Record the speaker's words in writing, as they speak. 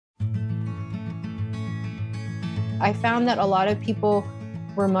I found that a lot of people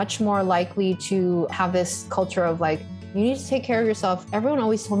were much more likely to have this culture of like, you need to take care of yourself. Everyone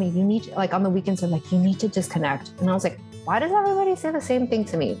always told me you need to, like on the weekends, I'm like, you need to disconnect. And I was like, why does everybody say the same thing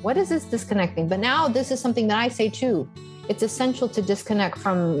to me? What is this disconnecting? But now this is something that I say too. It's essential to disconnect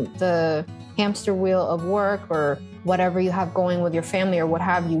from the hamster wheel of work or whatever you have going with your family or what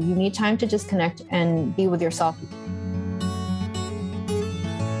have you. You need time to disconnect and be with yourself.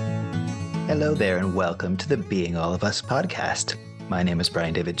 Hello there and welcome to the Being All of Us podcast. My name is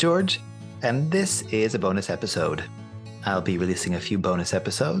Brian David George, and this is a bonus episode. I'll be releasing a few bonus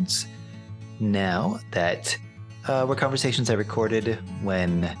episodes now that were conversations I recorded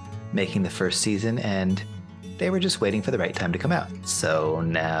when making the first season, and they were just waiting for the right time to come out. So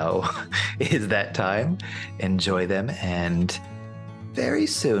now is that time. Enjoy them, and very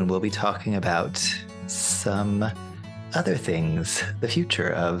soon we'll be talking about some other things, the future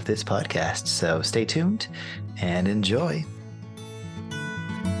of this podcast. So stay tuned and enjoy.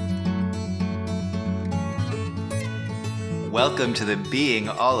 Welcome to the Being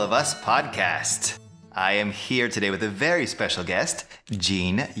All of Us podcast. I am here today with a very special guest,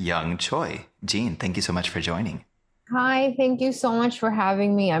 Jean Young Choi. Jean, thank you so much for joining. Hi, thank you so much for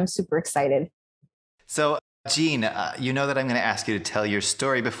having me. I'm super excited. So, Jean, you know that I'm going to ask you to tell your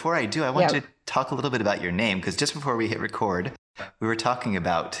story. Before I do, I want to talk a little bit about your name, because just before we hit record, we were talking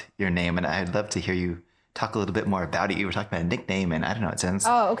about your name, and I'd love to hear you talk a little bit more about it. You were talking about a nickname, and I don't know, it sounds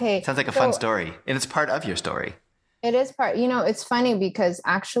like a fun story, and it's part of your story. It is part, it's funny because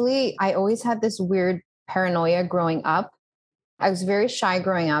actually I always had this weird paranoia growing up. I was very shy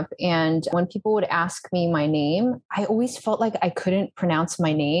growing up. And when people would ask me my name, I always felt like I couldn't pronounce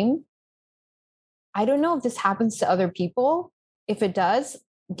my name. I don't know if this happens to other people. If it does,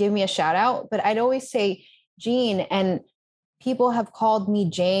 give me a shout out. But I'd always say Jean, and people have called me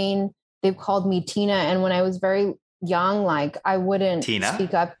Jane. They've called me Tina. And when I was very young, like I wouldn't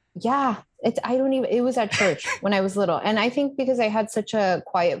speak up. Yeah. It was at church when I was little. And I think because I had such a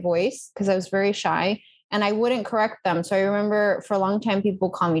quiet voice, because I was very shy and I wouldn't correct them. So I remember for a long time, people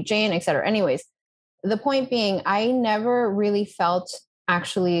call me Jane, et cetera. Anyways, the point being, I never really felt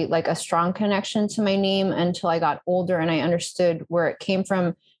actually like a strong connection to my name until I got older and I understood where it came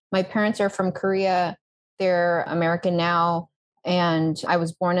from. My parents are from Korea. They're American now. And I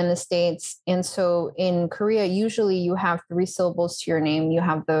was born in the States. And so in Korea, usually you have 3 syllables to your name. You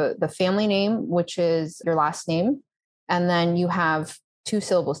have the family name, which is your last name. And then you have 2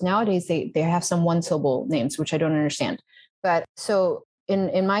 syllables. Nowadays, they have some 1 syllable names, which I don't understand. But so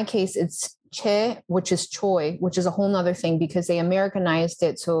in my case, it's Che, which is Choi, which is a whole nother thing because they Americanized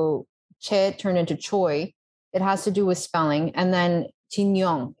it. So Che turned into Choi. It has to do with spelling. And then Jin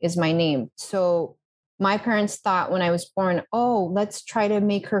Young is my name. So my parents thought when I was born, oh, let's try to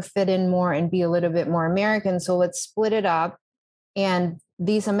make her fit in more and be a little bit more American. So let's split it up. And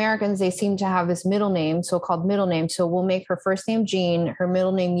these Americans, they seem to have this middle name, so-called middle name. So we'll make her first name Jean, her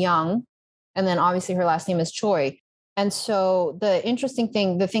middle name Young, and then obviously her last name is Choi. And so the interesting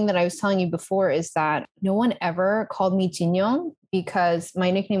thing, the thing that I was telling you before is that no one ever called me Jin Young because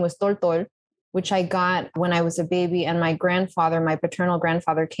my nickname was Tol Tol, which I got when I was a baby. And my grandfather, my paternal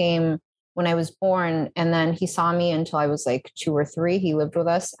grandfather, came when I was born. And then he saw me until I was like 2 or 3. He lived with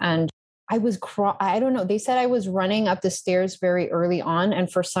us. And I was, I don't know. They said I was running up the stairs very early on.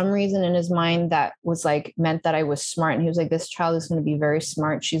 And for some reason in his mind, that was like, meant that I was smart. And he was like, this child is going to be very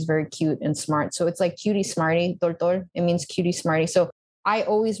smart. She's very cute and smart. So it's like cutie smarty, tortor. It means cutie smarty. So I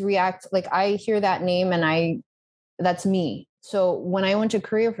always react, like I hear that name and that's me. So when I went to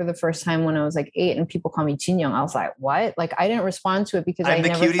Korea for the first time when I was like 8 and people call me Jin Young, I was like, what? Like I didn't respond to it because I'm the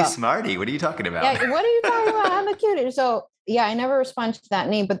cutie smarty. What are you talking about? Yeah, what are you talking about? I'm the cutie. So yeah, I never responded to that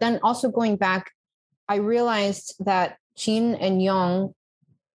name. But then also going back, I realized that Jin and Young,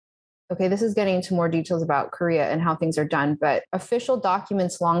 okay, this is getting into more details about Korea and how things are done, but official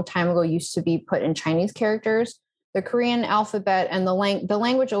documents a long time ago used to be put in Chinese characters. The Korean alphabet and the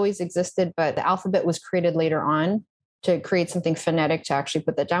language always existed, but the alphabet was created later on to create something phonetic to actually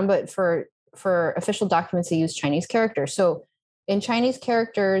put that down. But for official documents, they use Chinese characters. So in Chinese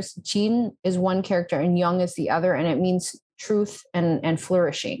characters, Jin is one character and Young is the other, and it means truth and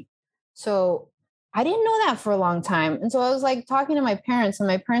flourishing. So I didn't know that for a long time. And so I was like talking to my parents, and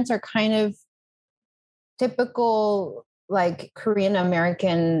my parents are kind of typical like Korean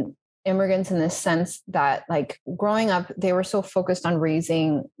American immigrants in this sense that like growing up, they were so focused on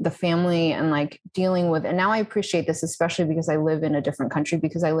raising the family and like dealing with, and now I appreciate this, especially because I live in a different country,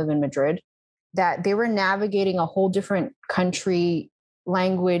 because I live in Madrid, that they were navigating a whole different country,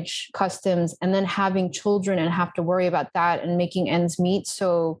 language, customs, and then having children and have to worry about that and making ends meet.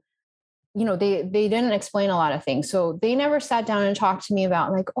 So they didn't explain a lot of things. So they never sat down and talked to me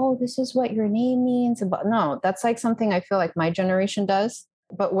about like, oh, this is what your name means. But no, that's like something I feel like my generation does.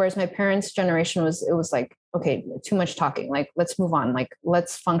 But whereas my parents' generation it was like, okay, too much talking. Like, let's move on. Like,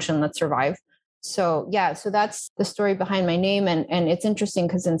 let's function, let's survive. So yeah, so that's the story behind my name. And it's interesting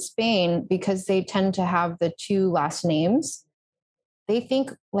because in Spain, because they tend to have the two last names, they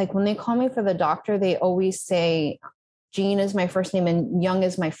think like when they call me for the doctor, they always say Jean is my first name and Young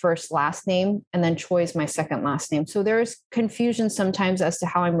is my first last name. And then Choi is my second last name. So there's confusion sometimes as to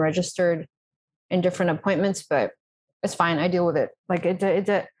how I'm registered in different appointments, but it's fine. I deal with it. Like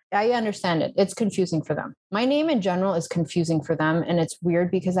I understand it. It's confusing for them. My name in general is confusing for them. And it's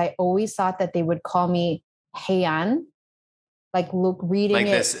weird because I always thought that they would call me Heian, like look reading like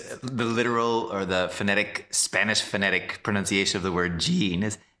it. This, the literal or the Spanish phonetic pronunciation of the word Jean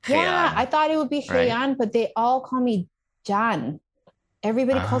is Yeah, Heian, I thought it would be right? Heian, but they all call me Jan.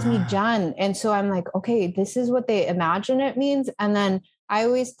 Everybody calls me Ah. Jan. And so I'm like, okay, this is what they imagine it means. And then I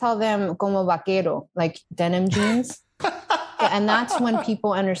always tell them como vaquero, like denim jeans. And that's when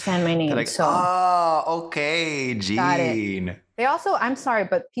people understand my They're name. like, So oh, okay, got it. Jean. They also, I'm sorry,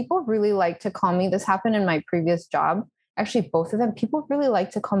 but people really like to call me, this happened in my previous job. Actually, both of them, people really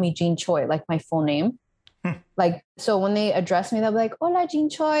like to call me Jean Choi, like my full name. Like, so when they address me, they'll be like, hola, Jean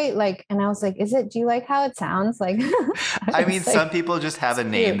Choi. Like, and I was like, do you like how it sounds? Like, I mean, some like, people just have a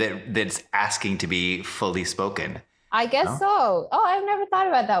name cute. that's asking to be fully spoken. I guess No? so. Oh, I've never thought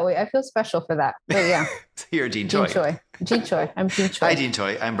about it that way. I feel special for that. But yeah, So you're Jean Jean Choi. Choi. Jean Choi. I'm Jean Hi, Choi. Jean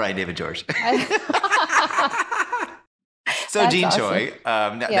Choi. I'm Brian David George. So That's Jean awesome. Choi,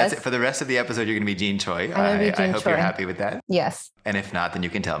 that's it Yes, for the rest of the episode. You're going to be Jean Choi. I'm gonna be I Jean hope you're Choi. happy with that. Yes. And if not, then you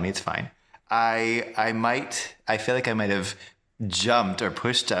can tell me. It's fine. I feel like I might have jumped or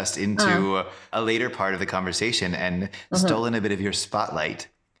pushed us into a later part of the conversation and stolen a bit of your spotlight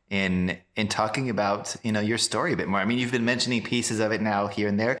in talking about, your story a bit more. I mean, you've been mentioning pieces of it now here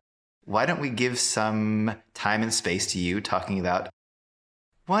and there. Why don't we give some time and space to you talking about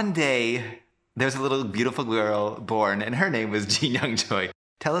one day there's a little beautiful girl born and her name was Jin Young Choi.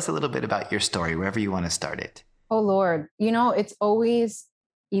 Tell us a little bit about your story, wherever you want to start it. Oh Lord, it's always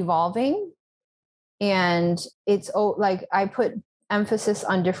evolving, and like I put emphasis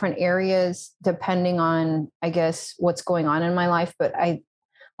on different areas depending on, I guess, what's going on in my life. But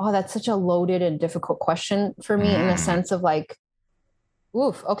that's such a loaded and difficult question for me in the Mm. sense of like,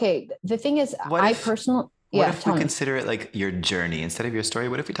 oof. Okay, the thing is, What I if personally, what yeah, if we tell me. consider it like your journey instead of your story?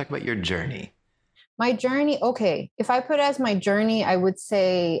 What if we talk about your journey? My journey, okay. If I put it as my journey, I would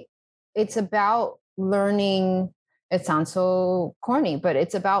say it's about learning. It sounds so corny, but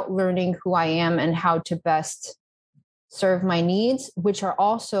it's about learning who I am and how to best serve my needs, which are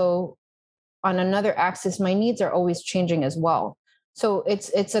also on another axis. My needs are always changing as well. So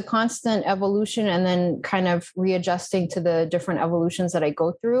it's a constant evolution and then kind of readjusting to the different evolutions that I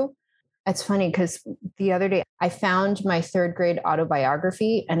go through. It's funny because the other day I found my third grade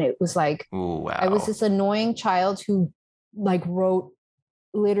autobiography, and it was like, Ooh, I was wow. this annoying child who like wrote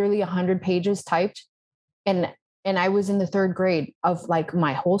literally 100 pages typed, and I was in the third grade of like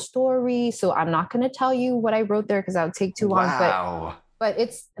my whole story. So I'm not going to tell you what I wrote there because that would take too long. Wow. But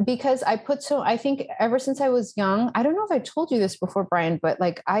it's because I think ever since I was young, I don't know if I told you this before, Brian, but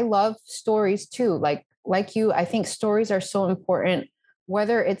like I love stories too. Like you, I think stories are so important.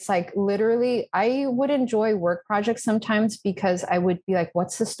 Whether it's like literally, I would enjoy work projects sometimes because I would be like,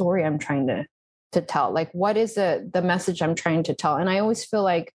 what's the story I'm trying to tell? Like what is the message I'm trying to tell? And I always feel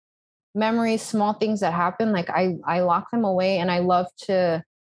like memories, small things that happen, like I lock them away and I love to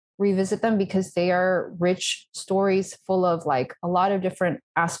revisit them because they are rich stories full of like a lot of different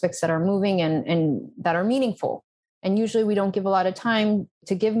aspects that are moving and that are meaningful. And usually we don't give a lot of time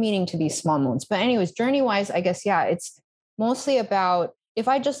to give meaning to these small moments. But anyways, journey wise, I guess, yeah, it's mostly about, if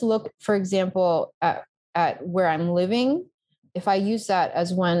I just look, for example, at where I'm living, if I use that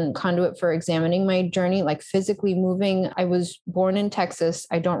as one conduit for examining my journey, like physically moving, I was born in Texas.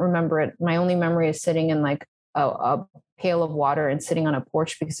 I don't remember it. My only memory is sitting in like a pail of water and sitting on a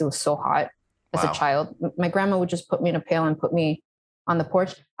porch because it was so hot as a Wow. child. My grandma would just put me in a pail and put me on the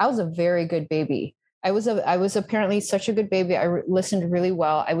porch. I was a very good baby. I was apparently such a good baby. Listened really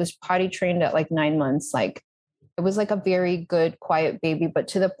well. I was potty trained at like 9 months. Like it was like a very good, quiet baby, but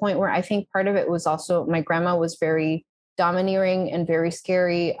to the point where I think part of it was also my grandma was very domineering and very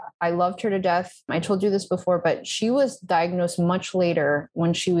scary. I loved her to death. I told you this before, but she was diagnosed much later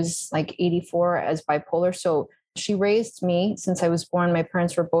when she was like 84 as bipolar. So she raised me since I was born. My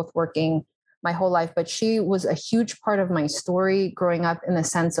parents were both working my whole life, but she was a huge part of my story growing up in the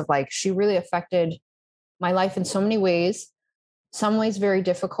sense of like she really affected my life in so many ways. some ways very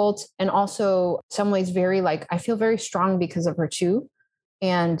difficult, and also some ways very like, I feel very strong because of her too.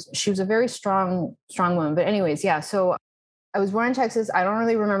 And she was a very strong woman. But anyways, yeah. So I was born in Texas. I don't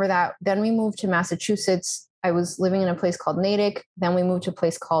really remember that. Then we moved to Massachusetts. I was living in a place called Natick. Then we moved to a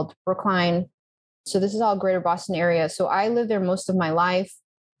place called Brookline. So this is all greater Boston area. So I lived there most of my life.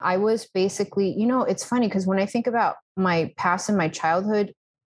 I was basically, it's funny because when I think about my past and my childhood,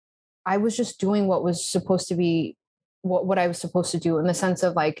 I was just doing what was supposed to be what I was supposed to do, in the sense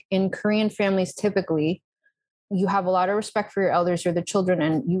of like, in Korean families, typically you have a lot of respect for your elders or the children,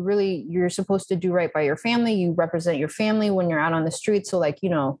 and you're supposed to do right by your family. You represent your family when you're out on the street. So like,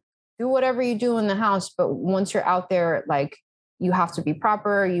 do whatever you do in the house, but once you're out there, like, you have to be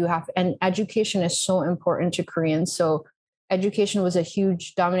proper. And education is so important to Koreans. So education was a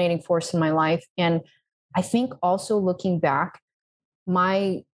huge dominating force in my life. And I think also, looking back,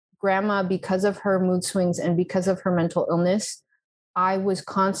 my grandma, because of her mood swings and because of her mental illness, I was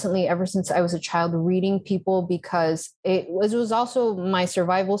constantly, ever since I was a child, reading people, because it was also my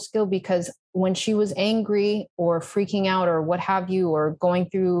survival skill. Because when she was angry or freaking out or what have you, or going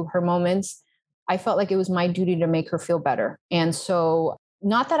through her moments, I felt like it was my duty to make her feel better. And so,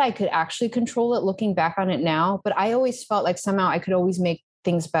 not that I could actually control it looking back on it now, but I always felt like somehow I could always make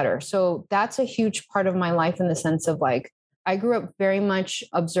things better. So that's a huge part of my life, in the sense of like, I grew up very much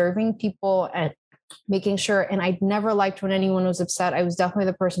observing people and making sure. And I never liked when anyone was upset. I was definitely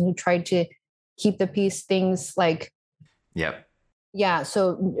the person who tried to keep the peace, things like, Yep. yeah.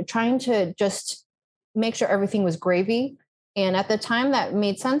 So trying to just make sure everything was gravy. And at the time that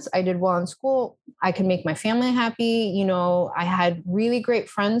made sense. I did well in school. I could make my family happy. I had really great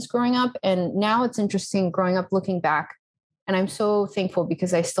friends growing up. And now it's interesting growing up, looking back. And I'm so thankful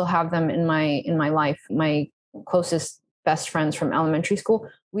because I still have them in my life. My closest best friends from elementary school,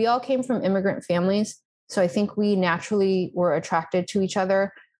 we all came from immigrant families. So I think we naturally were attracted to each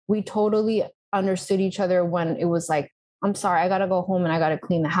other. We totally understood each other when it was like, I'm sorry, I got to go home and I got to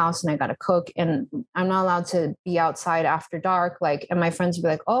clean the house and I got to cook, and I'm not allowed to be outside after dark. Like, and my friends would be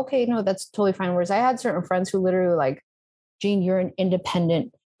like, oh, okay, no, that's totally fine. Whereas I had certain friends who literally were like, Jean, you're an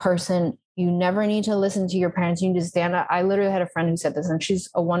independent person. You never need to listen to your parents. You need to stand up. I literally had a friend who said this, and she's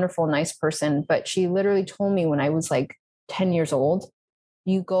a wonderful, nice person. But she literally told me when I was like 10 years old,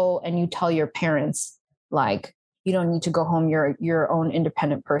 you go and you tell your parents, like, you don't need to go home. You're your own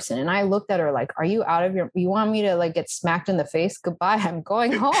independent person. And I looked at her like, are you out of you want me to like get smacked in the face? Goodbye. I'm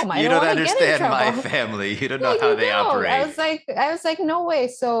going home. I You don't don't want to get in understand my trouble. family. You don't Yeah, know how you they don't. operate. I was like, no way.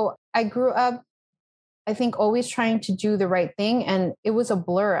 So I grew up, I think, always trying to do the right thing. And it was a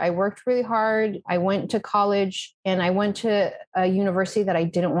blur. I worked really hard. I went to college and I went to a university that I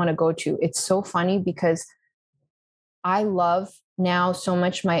didn't want to go to. It's so funny because I love now so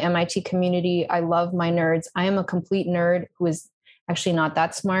much my MIT community. I love my nerds. I am a complete nerd who is actually not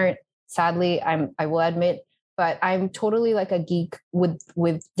that smart. Sadly, I will admit, but I'm totally like a geek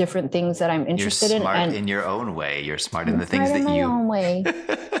with different things that I'm You're interested in. smart And in your own way. You're smart in I'm the smart things in that my you own way.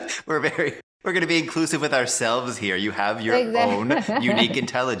 we're going to be inclusive with ourselves here. You have your own Exactly. unique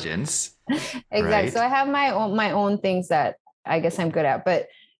intelligence, Exactly. So right? I have my own things that I guess I'm good at. But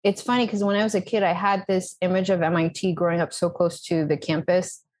it's funny because when I was a kid, I had this image of MIT growing up so close to the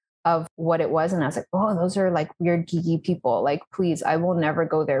campus of what it was. And I was like, oh, those are like weird, geeky people. Like, please, I will never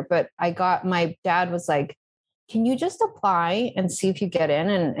go there. But my dad was like, can you just apply and see if you get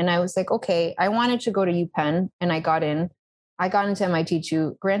in? And I was like, okay. I wanted to go to UPenn and I got in. I got into MIT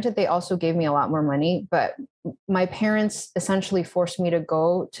too. Granted, they also gave me a lot more money, but my parents essentially forced me to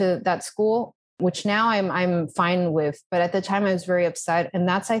go to that school, which now I'm fine with. But at the time I was very upset. And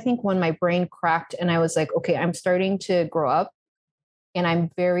that's, I think, when my brain cracked and I was like, okay, I'm starting to grow up and I'm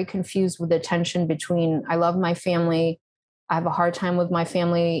very confused with the tension between I love my family, I have a hard time with my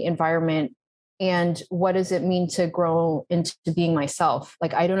family environment, and what does it mean to grow into being myself?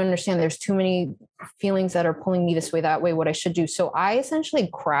 Like, I don't understand. There's too many feelings that are pulling me this way, that way, what I should do. So I essentially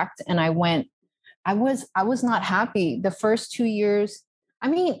cracked and I was not happy the first 2 years. I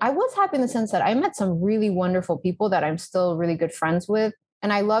mean, I was happy in the sense that I met some really wonderful people that I'm still really good friends with.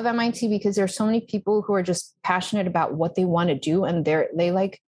 And I love MIT because there's so many people who are just passionate about what they want to do. And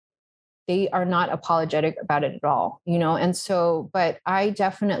they are not apologetic about it at all. And so, but I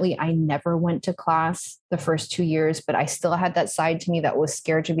never went to class the first 2 years, but I still had that side to me that was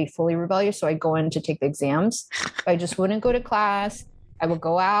scared to be fully rebellious. So I go in to take the exams. I just wouldn't go to class. I would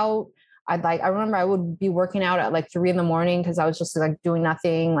go out. I remember I would be working out at like 3 a.m. because I was just like doing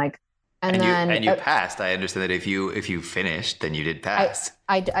nothing. Like, and And you then and you passed. I understand that if you finished, then you did I, pass.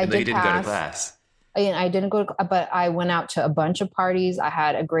 I Even though you did didn't go to pass. class. I didn't go, but I went out to a bunch of parties. I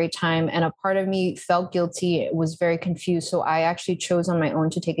had a great time, and a part of me felt guilty, was very confused. So I actually chose on my own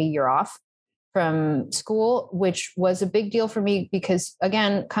to take a year off from school, which was a big deal for me because,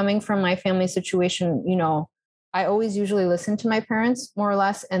 again, coming from my family situation, I always usually listen to my parents more or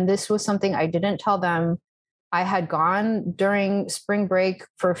less. And this was something I didn't tell them. I had gone during spring break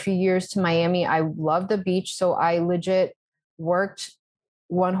for a few years to Miami. I love the beach. So I legit worked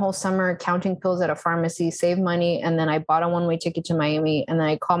one whole summer counting pills at a pharmacy, saved money, and then I bought a one-way ticket to Miami. And then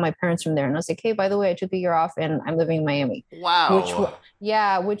I called my parents from there and I was like, hey, by the way, I took a year off and I'm living in Miami. Which Wow.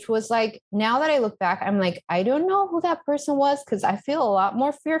 yeah, which was like, now that I look back, I'm like, I don't know who that person was because I feel a lot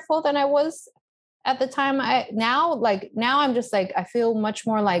more fearful than I was at the time. Now I'm just like, I feel much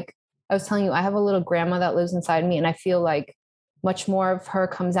more like, I was telling you, I have a little grandma that lives inside me, and I feel like much more of her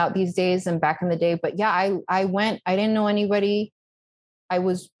comes out these days than back in the day. But yeah, I went, I didn't know anybody. I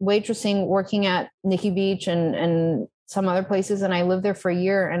was waitressing, working at Nikki Beach and some other places, and I lived there for a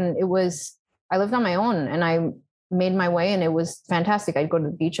year. And I lived on my own, and I made my way, and it was fantastic. I'd go to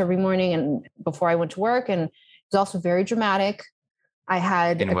the beach every morning, and before I went to work, and it was also very dramatic. I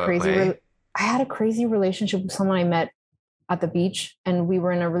had In a what crazy, way? I had a crazy relationship with someone I met at the beach, and we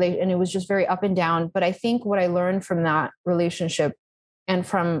were in a relation, and it was just very up and down. But I think what I learned from that relationship and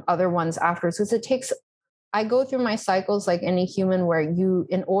from other ones afterwards, because I go through my cycles like any human, where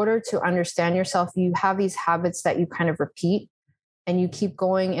in order to understand yourself, you have these habits that you kind of repeat, and you keep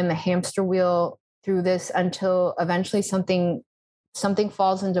going in the hamster wheel through this until eventually something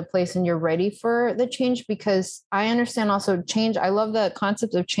falls into place and you're ready for the change. Because I understand also change. I love the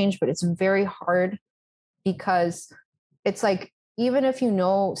concept of change, but it's very hard because it's like, even if you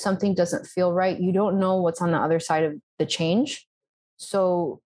know something doesn't feel right, you don't know what's on the other side of the change.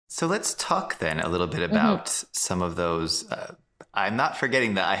 So, So let's talk then a little bit mhm. about some of those. I'm not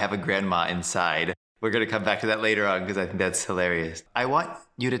forgetting that I have a grandma inside. We're going to come back to that later on because I think that's hilarious. I want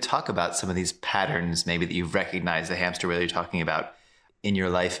you to talk about some of these patterns, maybe that you've recognized, the hamster wheel you're talking about in your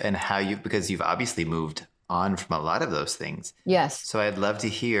life, and how because you've obviously moved on from a lot of those things. Yes. So I'd love to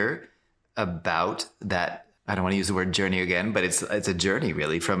hear about that. I don't want to use the word journey again, but it's a journey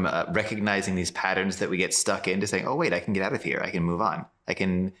really, from recognizing these patterns that we get stuck in to saying, oh, wait, I can get out of here. I can move on. I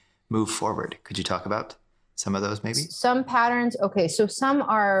can move forward. Could you talk about some of those maybe? Some patterns, okay, so some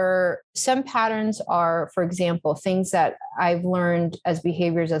patterns are, for example, things that I've learned as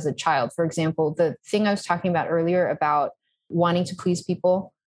behaviors as a child. For example, the thing I was talking about earlier about wanting to please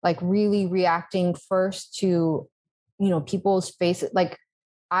people, like really reacting first to, people's faces. Like,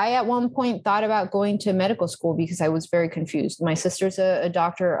 I at one point thought about going to medical school because I was very confused. My sister's a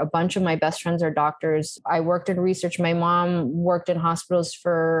doctor. A bunch of my best friends are doctors. I worked in research. My mom worked in hospitals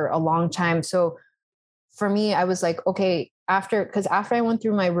for a long time. So for me, I was like, okay, because after I went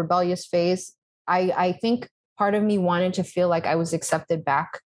through my rebellious phase, I think part of me wanted to feel like I was accepted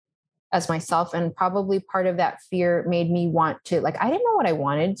back as myself. And probably part of that fear made me want to, like, I didn't know what I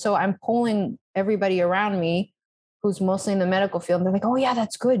wanted. So I'm pulling everybody around me who's mostly in the medical field. And they're like, oh yeah,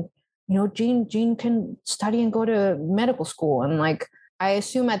 that's good. Jean can study and go to medical school. And like, I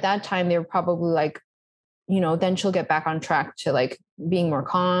assume at that time they were probably like, then she'll get back on track to like being more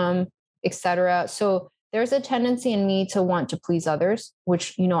calm, etc. So there's a tendency in me to want to please others,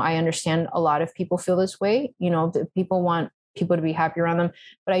 which, I understand a lot of people feel this way. People want people to be happy around them.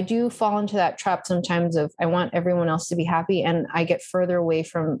 But I do fall into that trap sometimes of, I want everyone else to be happy, and I get further away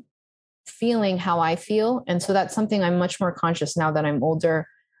from feeling how I feel. And so that's something I'm much more conscious now that I'm older.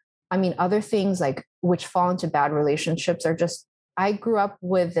 I mean, other things like which fall into bad relationships are just, I grew up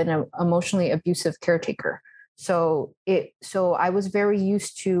with an emotionally abusive caretaker. So I was very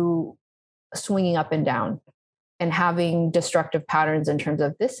used to swinging up and down and having destructive patterns in terms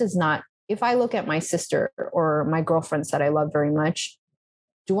of, this is not, if I look at my sister or my girlfriends that I love very much,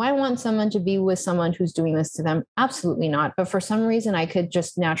 do I want someone to be with someone who's doing this to them? Absolutely not. But for some reason, I could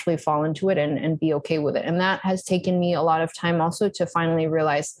just naturally fall into it and be okay with it. And that has taken me a lot of time also to finally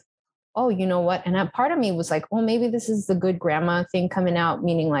realize, oh, you know what? And that part of me was like, oh, maybe this is the good grandma thing coming out,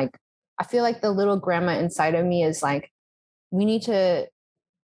 meaning like, I feel like the little grandma inside of me is like, we need to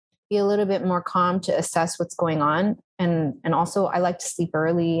be a little bit more calm to assess what's going on. And also I like to sleep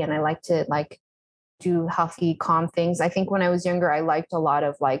early, and I like to like do healthy, calm things. I think when I was younger, I liked a lot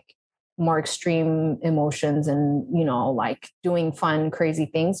of like more extreme emotions and, like doing fun, crazy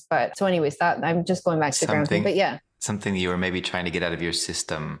things. But so anyways, that I'm just going back to the grandma thing, but Something, yeah. something you were maybe trying to get out of your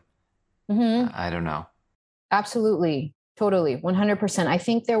system. Mm-hmm. I don't know. Absolutely. Totally. 100%. I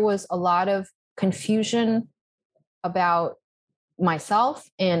think there was a lot of confusion about myself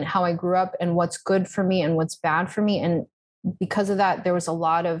and how I grew up and what's good for me and what's bad for me. And because of that, there was a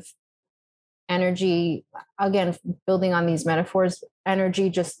lot of energy, again, building on these metaphors, energy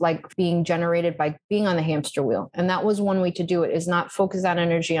just like being generated by being on the hamster wheel. And that was one way to do it, is not focus that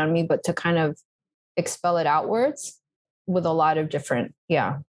energy on me, but to kind of expel it outwards with a lot of different,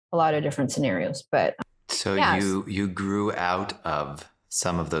 a lot of different scenarios. But so yes. you grew out of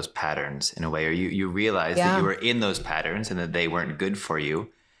some of those patterns in a way, or you realized that you were in those patterns and that they weren't good for you.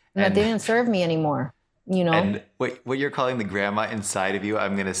 And that they didn't serve me anymore, you know? And what you're calling the grandma inside of you,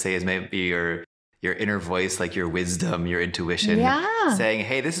 I'm going to say is maybe your inner voice, like your wisdom, your intuition, saying,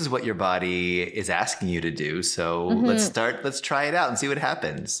 hey, this is what your body is asking you to do. So let's try it out and see what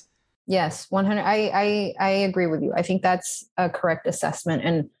happens. Yes, 100. I agree with you. I think that's a correct assessment.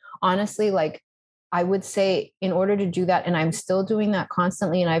 And honestly, like I would say in order to do that, and I'm still doing that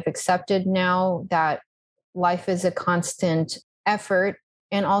constantly, and I've accepted now that life is a constant effort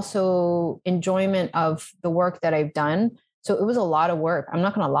and also enjoyment of the work that I've done. So it was a lot of work. I'm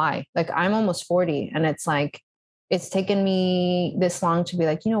not going to lie. Like I'm almost 40 and it's like, it's taken me this long to be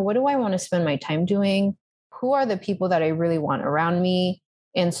like, what do I want to spend my time doing? Who are the people that I really want around me?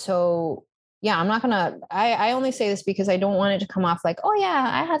 And so, I'm not going to, I only say this because I don't want it to come off like, oh yeah,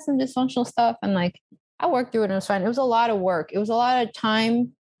 I had some dysfunctional stuff and like I worked through it and it was fine. It was a lot of work. It was a lot of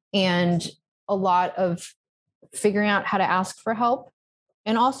time and a lot of figuring out how to ask for help.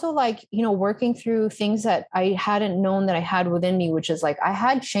 And also like, working through things that I hadn't known that I had within me, which is like, I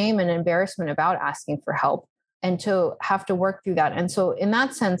had shame and embarrassment about asking for help and to have to work through that. And so in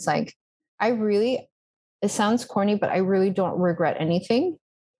that sense, like it sounds corny, but I really don't regret anything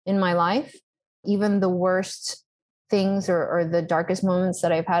in my life. Even the worst things or the darkest moments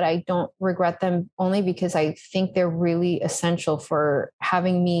that I've had, I don't regret them, only because I think they're really essential for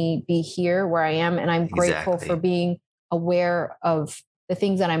having me be here where I am. And I'm grateful for being aware of the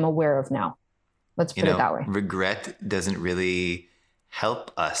things that I'm aware of now. Let's put it that way. Regret doesn't really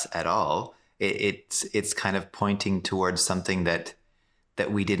help us at all. It's kind of pointing towards something that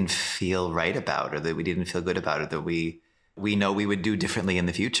we didn't feel right about, or that we didn't feel good about, or that we know we would do differently in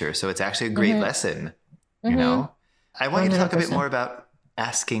the future. So it's actually a great lesson, you know? I want 100%. You to talk a bit more about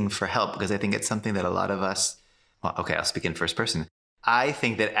asking for help, because I think it's something that a lot of us, I'll speak in first person. I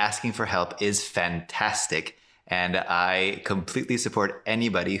think that asking for help is fantastic. And I completely support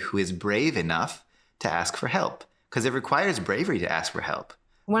anybody who is brave enough to ask for help, because it requires bravery to ask for help.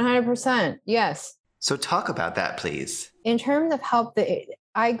 100%. Yes. So talk about that, please. In terms of help,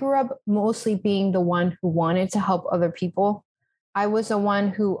 I grew up mostly being the one who wanted to help other people. I was the one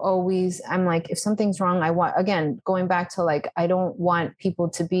who always, I'm like, if something's wrong, going back to like, I don't want people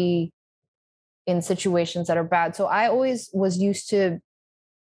to be in situations that are bad. So I always was used to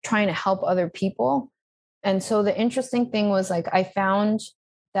trying to help other people. And so the interesting thing was like, I found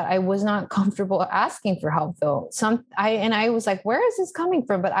that I was not comfortable asking for help though. I was like, where is this coming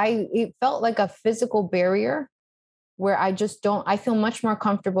from? But it felt like a physical barrier where I feel much more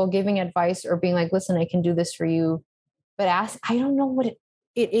comfortable giving advice or being like, listen, I can do this for you. But I don't know what it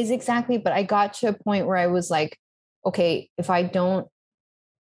is exactly, but I got to a point where I was like, okay, if I don't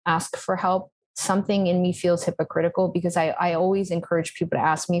ask for help, something in me feels hypocritical, because I always encourage people to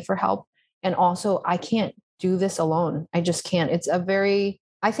ask me for help. And also I can't do this alone. I just can't.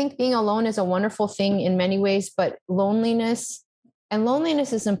 I think being alone is a wonderful thing in many ways, but loneliness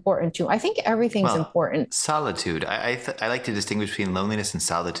is important too. I think everything's important. Solitude. I like to distinguish between loneliness and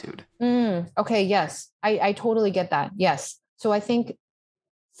solitude. Okay. Yes. I totally get that. Yes. So I think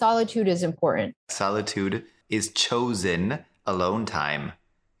solitude is important. Solitude is chosen alone time.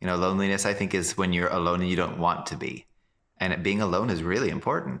 Loneliness, I think, is when you're alone and you don't want to be. And being alone is really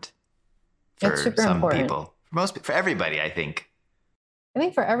important for some people. For everybody, I think. I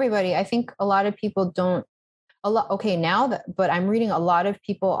think for everybody, I think a lot of people don't. But I'm reading a lot of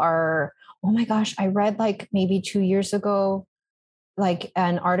people are, oh my gosh, I read like maybe 2 years ago, like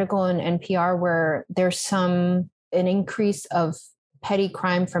an article in NPR where there's an increase of petty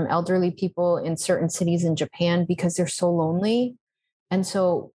crime from elderly people in certain cities in Japan because they're so lonely. And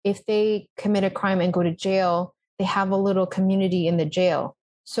so if they commit a crime and go to jail, they have a little community in the jail.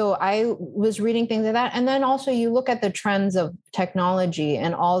 So I was reading things like that. And then also you look at the trends of technology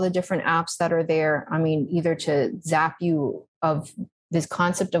and all the different apps that are there. I mean, either to zap you of this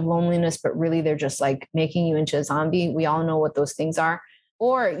concept of loneliness, but really they're just like making you into a zombie. We all know what those things are.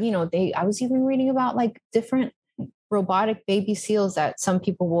 Or, I was even reading about like different robotic baby seals that some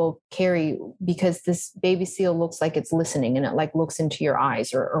people will carry because this baby seal looks like it's listening and it like looks into your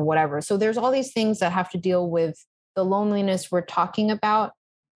eyes or whatever. So there's all these things that have to deal with the loneliness we're talking about.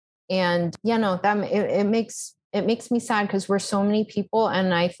 And it makes me sad because we're so many people.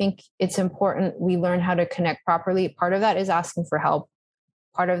 And I think it's important we learn how to connect properly. Part of that is asking for help.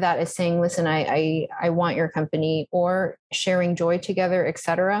 part of that is saying, listen, I want your company, or sharing joy together,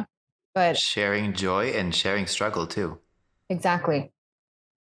 etc. But Sharing joy and sharing struggle too. exactly,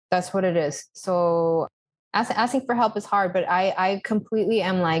 that's what it is. So asking for help is hard, but I completely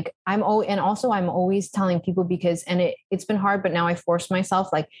am like, and also I'm always telling people, because, and it's been hard, but now I force myself,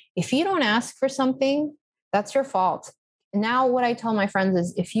 like, if you don't ask for something, that's your fault. Now what I tell my friends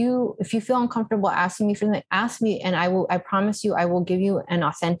is, if you feel uncomfortable asking me for something, ask me, and I promise you I will give you an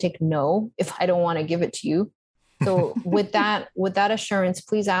authentic no if I don't want to give it to you. So with that assurance,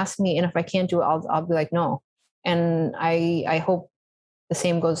 please ask me, and if I can't do it, I'll be like, no. And I hope the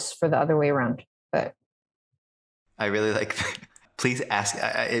same goes for the other way around. But I really like please ask.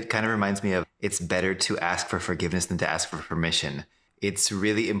 It kind of reminds me of, it's better to ask for forgiveness than to ask for permission. It's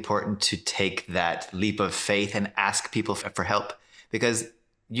really important to take that leap of faith and ask people for help, because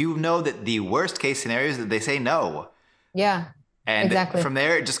you know that the worst case scenario is that they say no. yeah, And exactly. from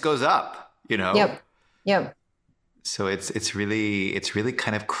there, it just goes up, you know? Yep. Yep. So it's really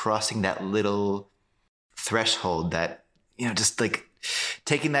kind of crossing that little threshold that, just like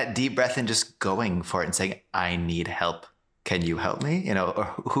taking that deep breath and just going for it and saying, I need help. Can you help me? Or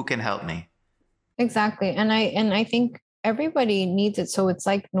who can help me? Exactly. And I think everybody needs it. So it's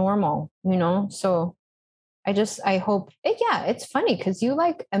like normal. So I hope yeah, it's funny because you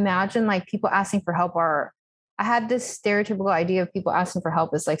like imagine like people asking for help are I had this stereotypical idea of people asking for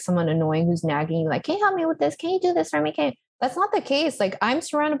help as like someone annoying who's nagging you, like, can you help me with this? Can you do this for me? That's not the case. Like, I'm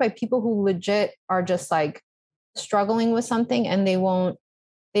surrounded by people who legit are just like struggling with something, and they won't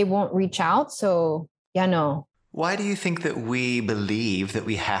reach out. So yeah, no. Why do you think that we believe that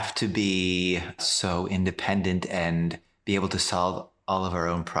we have to be so independent and be able to solve all of our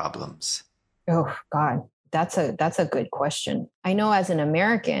own problems? Oh God, that's a good question. I know as an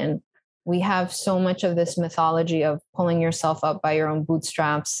American, we have so much of this mythology of pulling yourself up by your own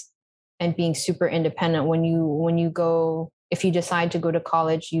bootstraps and being super independent. When you go, if you decide to go to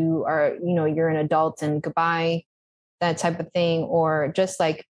college, you're an adult and goodbye, that type of thing, or just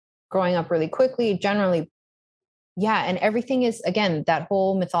like growing up really quickly, generally, yeah. And everything is, again, that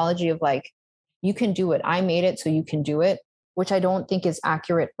whole mythology of like, you can do it. I made it, so you can do it, which I don't think is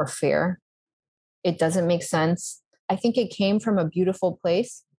accurate or fair. It doesn't make sense. I think it came from a beautiful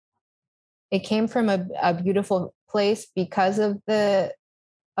place. It came from a beautiful place because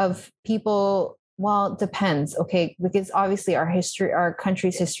of people. Well, it depends. Okay. Because obviously our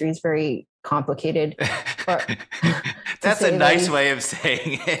country's history is very complicated, or to That's a say the nice least, way of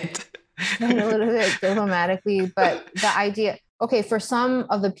saying it. a little bit diplomatically. But the idea, okay, for some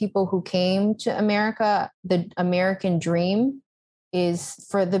of the people who came to America, the American dream is,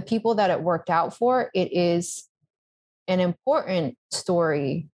 for the people that it worked out for, it is an important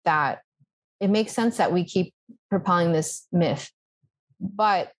story that it makes sense that we keep propelling this myth.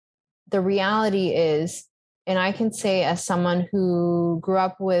 But the reality is, and I can say as someone who grew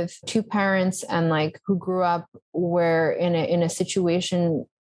up with two parents, and like who grew up where in a situation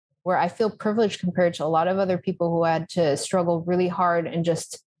where I feel privileged compared to a lot of other people who had to struggle really hard, and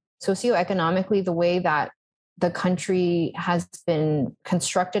just socioeconomically, the way that the country has been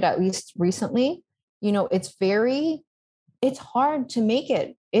constructed, at least recently, it's hard to make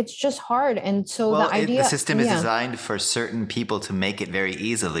it. It's just hard. And so the Well, the idea, system is yeah, designed for certain people to make it very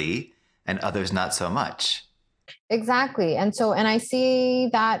easily and others not so much. exactly. And I see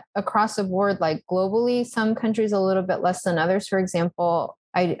that across the board, like globally, some countries a little bit less than others. For example,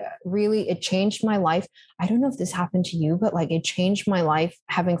 it changed my life. I don't know if this happened to you, but like it changed my life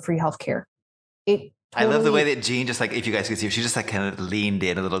having free healthcare. It I love the way totally, that Jean, just like, if you guys could see her, she just like kind of leaned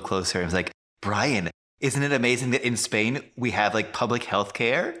in a little closer and was like, Brian, isn't it amazing that in Spain we have like public health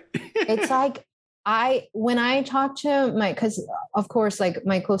care? it's like, when I talk to because of course, like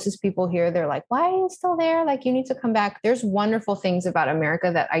my closest people here, they're like, why are you still there? Like, you need to come back. There's wonderful things about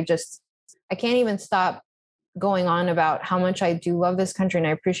America that I can't even stop going on about how much I do love this country, and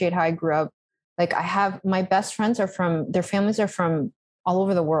I appreciate how I grew up. Like, I have my best friends their families are from all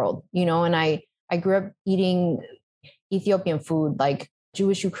over the world, and I grew up eating Ethiopian food, like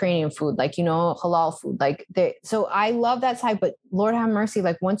Jewish Ukrainian food, like, halal food, like so I love that side. But Lord have mercy,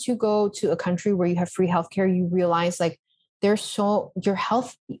 like once you go to a country where you have free healthcare, you realize like your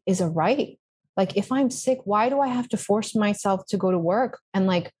health is a right. Like, if I'm sick, why do I have to force myself to go to work?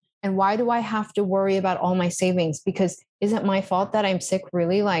 And why do I have to worry about all my savings? Because is it my fault that I'm sick?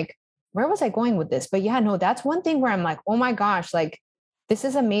 Really? Like, where was I going with this? But yeah, no, that's one thing where I'm like, oh my gosh, like this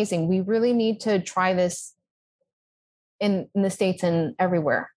is amazing. We really need to try this in the States and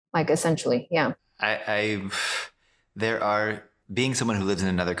everywhere, like essentially. Yeah. I there are, being someone who lives in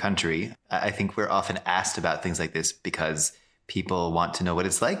another country, I think we're often asked about things like this because people want to know what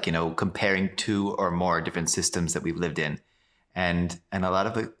it's like, comparing two or more different systems that we've lived in. And a lot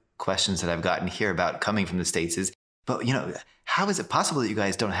of the questions that I've gotten here about coming from the States is, but, how is it possible that you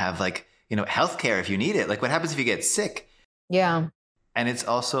guys don't have healthcare if you need it? Like, what happens if you get sick? Yeah. And it's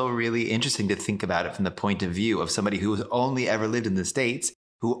also really interesting to think about it from the point of view of somebody who's only ever lived in the States,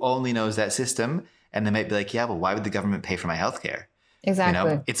 who only knows that system. And they might be like, yeah, well, why would the government pay for my healthcare?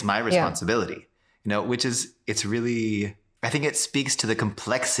 Exactly. It's my responsibility, which is, it's really, I think it speaks to the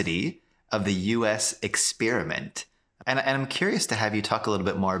complexity of the US experiment. And I'm curious to have you talk a little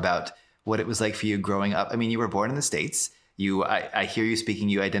bit more about what it was like for you growing up. I mean, you were born in the States. I hear you speaking,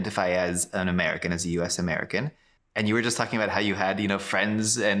 you identify as an American, as a US American. And you were just talking about how you had,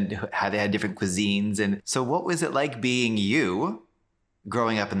 friends and how they had different cuisines. And so what was it like being you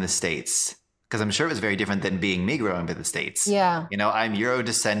growing up in the States? Because I'm sure it was very different than being me growing up in the States. Yeah. I'm Euro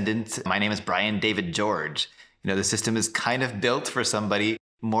descendant. My name is Brian David George. The system is kind of built for somebody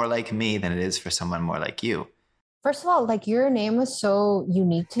more like me than it is for someone more like you. First of all, like your name was so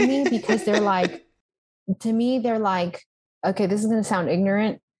unique to me because they're like, to me, they're like, okay, this is going to sound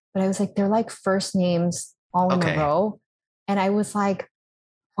ignorant, but I was like, they're like first names all in a row. And I was like,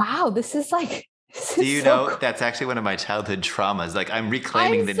 wow, this is like, do you know that's actually one of my childhood traumas? Like I'm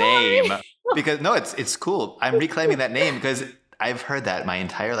reclaiming the name because no, it's cool. I'm reclaiming that name because I've heard that my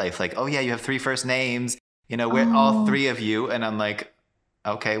entire life. Like, oh yeah, you have 3 first names, we're all 3 of you. And I'm like,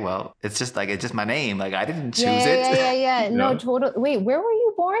 okay, well, it's just my name. Like I didn't choose it. Yeah. No, totally. Wait, where were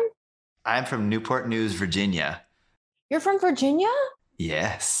you born? I'm from Newport News, Virginia. You're from Virginia?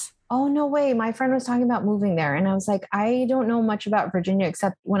 Yes. Oh, no way. My friend was talking about moving there. And I was like, I don't know much about Virginia,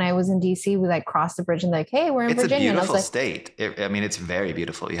 except when I was in DC, we crossed the bridge and hey, we're in Virginia. It's a beautiful state. It's very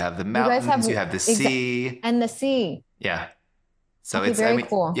beautiful. You have the mountains, you have the sea. And the sea. Yeah. So it's very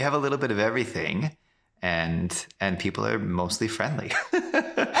cool. You have a little bit of everything and people are mostly friendly.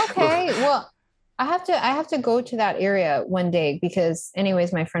 Okay. Well, I have to go to that area one day because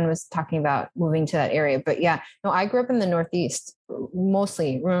anyways, my friend was talking about moving to that area. But yeah, no, I grew up in the Northeast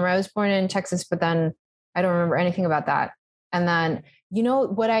mostly. Remember, I was born in Texas, but then I don't remember anything about that. And then,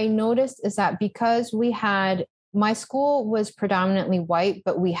 what I noticed is that because my school was predominantly white,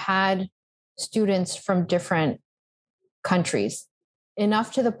 but we had students from different countries,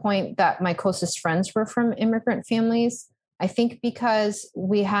 enough to the point that my closest friends were from immigrant families. I think because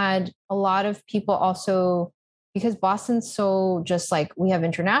we had a lot of people also, because Boston's so just like we have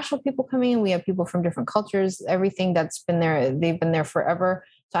international people coming in, we have people from different cultures, everything that's been there, they've been there forever.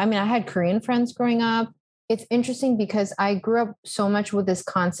 So, I mean, I had Korean friends growing up. It's interesting because I grew up so much with this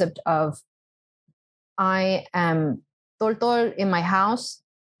concept of I am tortor in my house.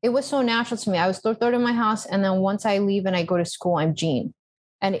 It was so natural to me. I was tortor in my house. And then once I leave and I go to school, I'm Jean.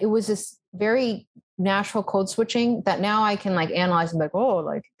 And it was this very natural code switching that now I can analyze and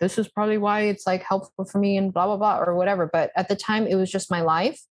this is probably why it's helpful for me and blah, blah, blah, or whatever. But at the time it was just my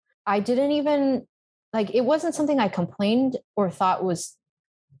life. I didn't even it wasn't something I complained or thought was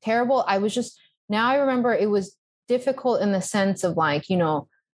terrible. I was just, now I remember it was difficult in the sense of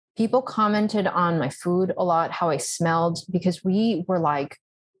people commented on my food a lot, how I smelled, because we were I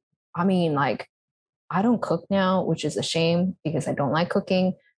don't cook now, which is a shame because I don't like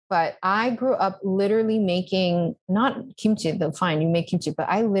cooking. But I grew up literally making, not kimchi, fine, you make kimchi, but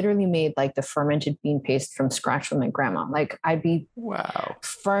I literally made the fermented bean paste from scratch with my grandma. I'd be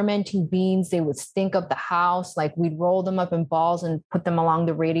fermenting beans. They would stink up the house. We'd roll them up in balls and put them along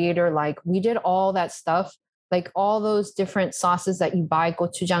the radiator. We did all that stuff. All those different sauces that you buy,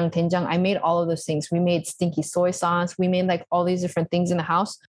 gochujang, doenjang. I made all of those things. We made stinky soy sauce. We made all these different things in the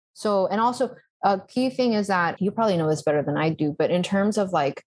house. So, and also a key thing is that you probably know this better than I do, but in terms of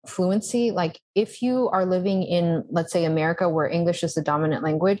fluency, if you are living in, let's say, America, where English is the dominant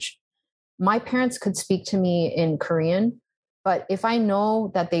language, my parents could speak to me in Korean, but if I know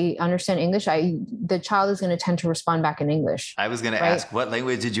that they understand English, the child is going to tend to respond back in English. I was going to ask, what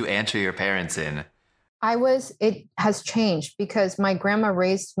language did you answer your parents in? It has changed because my grandma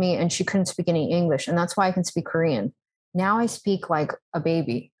raised me and she couldn't speak any English, and that's why I can speak Korean. Now I speak like a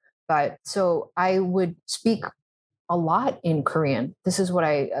baby, but so I would speak a lot in Korean. This is what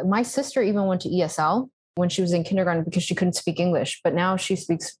my sister even went to ESL when she was in kindergarten because she couldn't speak English, but now she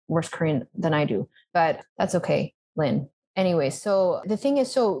speaks worse Korean than I do, but that's okay, Lynn. Anyway, so the thing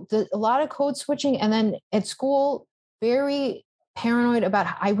is, a lot of code switching, and then at school, very paranoid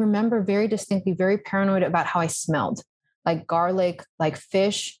about, I remember very distinctly, very paranoid about how I smelled, like garlic, like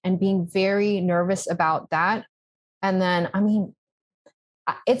fish, and being very nervous about that. And then,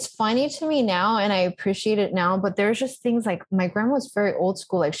 it's funny to me now and I appreciate it now, but there's just things like my grandma was very old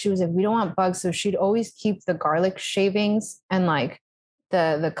school. Like she was like, we don't want bugs. So she'd always keep the garlic shavings and like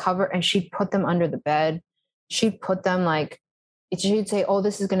the cover, and she'd put them under the bed. She'd put them like, she'd say, oh,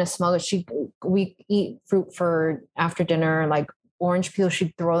 this is going to smell good. We eat fruit for after dinner, like orange peel,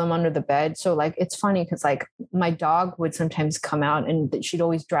 she'd throw them under the bed. So like, it's funny because like my dog would sometimes come out and she'd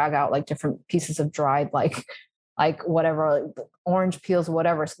always drag out like different pieces of dried, like whatever, like orange peels,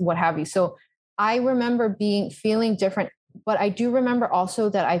 whatever, what have you. So I remember feeling different, but I do remember also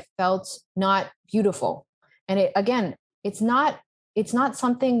that I felt not beautiful. And again, it's not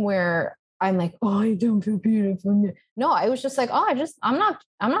something where I'm like, oh, I don't feel beautiful. No, I was just like, oh, I'm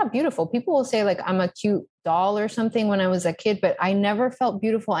not beautiful. People will say like I'm a cute doll or something when I was a kid, but I never felt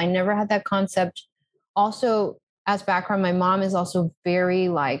beautiful. I never had that concept. Also, as background, my mom is also very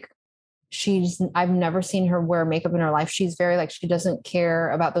like, I've never seen her wear makeup in her life. She's very like, she doesn't care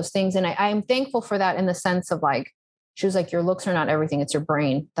about those things. And I'm thankful for that in the sense of like, she was like, your looks are not everything. It's your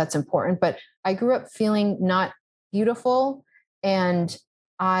brain. That's important. But I grew up feeling not beautiful. And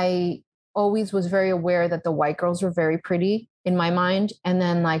I always was very aware that the white girls were very pretty in my mind. And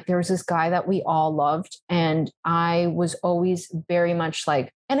then like, there was this guy that we all loved. And I was always very much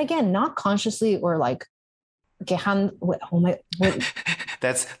like, and again, not consciously or like, oh my, what?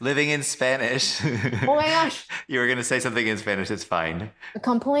 That's living in Spanish. Oh my gosh. You were going to say something in Spanish. It's fine.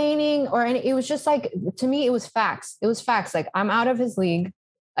 Complaining or any, it was just like, to me, it was facts. It was facts. Like I'm out of his league.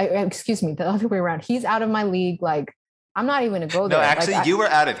 Excuse me, the other way around. He's out of my league. Like I'm not even going to go there. No, actually, like, you were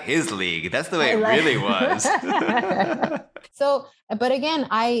out of his league. That's the way it really was. So, but again,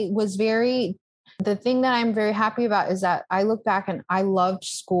 the thing that I'm very happy about is that I look back and I loved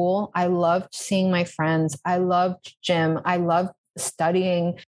school. I loved seeing my friends. I loved gym. I loved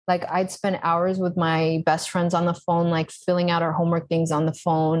studying. Like I'd spend hours with my best friends on the phone, like filling out our homework things on the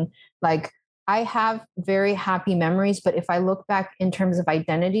phone. Like I have very happy memories, but if I look back in terms of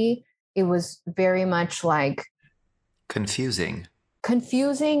identity, it was very much like confusing,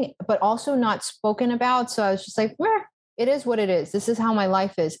 but also not spoken about. So I was just like, it is what it is. This is how my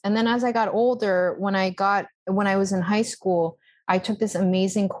life is. And then as I got older, when I was in high school, I took this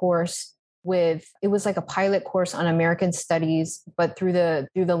amazing course it was like a pilot course on American studies, but through the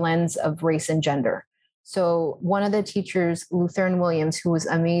lens of race and gender. So one of the teachers, Lutheran Williams, who was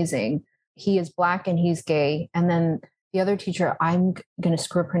amazing, he is Black and he's gay. And then the other teacher, I'm going to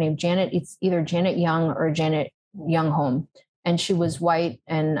screw up her name, Janet. It's either Janet Young or Janet Youngholm. And she was white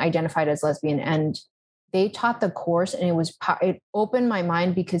and identified as lesbian. And they taught the course, and it opened my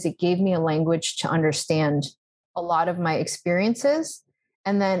mind because it gave me a language to understand a lot of my experiences.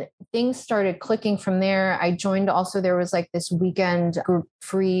 And then things started clicking from there. I joined also, there was like this weekend group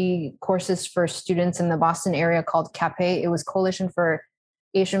free courses for students in the Boston area called CAPE. It was Coalition for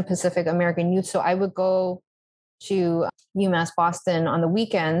Asian Pacific American Youth. So I would go to UMass Boston on the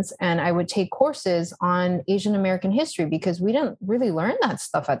weekends and I would take courses on Asian American history because we didn't really learn that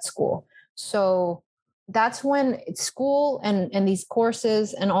stuff at school. So that's when school and these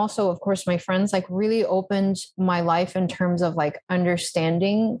courses, and also of course my friends, like really opened my life in terms of like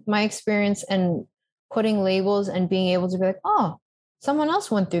understanding my experience and putting labels and being able to be like, oh, someone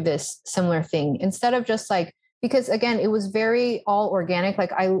else went through this similar thing, instead of just like, because again, it was very all organic.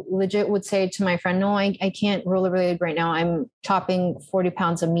 Like I legit would say to my friend, no, I can't rollerblade right now. I'm chopping 40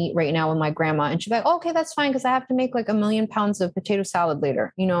 pounds of meat right now with my grandma. And she'd be like, oh, okay, that's fine. Because I have to make like 1,000,000 pounds of potato salad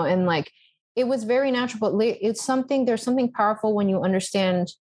later, and like, it was very natural, but there's something powerful when you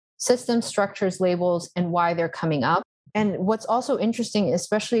understand systems, structures, labels, and why they're coming up. And what's also interesting,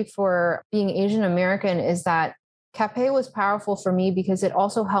 especially for being Asian American, is that CAPE was powerful for me because it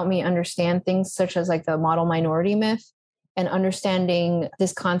also helped me understand things such as like the model minority myth and understanding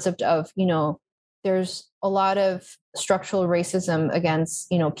this concept of, there's a lot of structural racism against,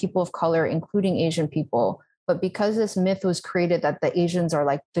 people of color, including Asian people. But because this myth was created that the Asians are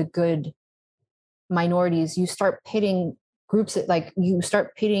like the good minorities, you start pitting groups, like you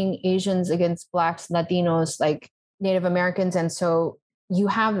start pitting Asians against Blacks, Latinos, like Native Americans. And so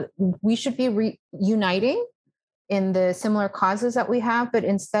we should be uniting in the similar causes that we have, but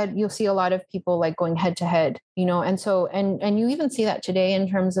instead you'll see a lot of people like going head to head, and so, and you even see that today in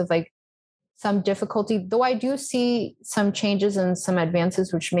terms of like some difficulty, though I do see some changes and some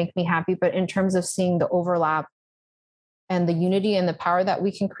advances, which make me happy. But in terms of seeing the overlap and the unity and the power that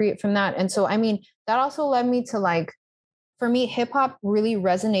we can create from that. And so, I mean, that also led me to like, for me, hip hop really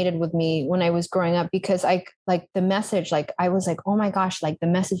resonated with me when I was growing up because I like the message, like I was like, oh my gosh, like the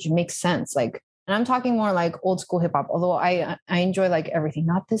message makes sense. Like, and I'm talking more like old school hip hop, although I enjoy like everything,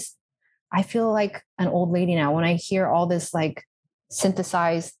 not this. I feel like an old lady now when I hear all this like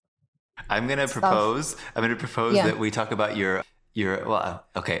synthesized I'm gonna stuff. propose. I'm gonna propose Yeah. that we talk about your well,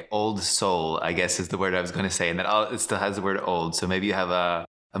 okay, old soul, I guess is the word I was going to say, and that it still has the word old. So maybe you have a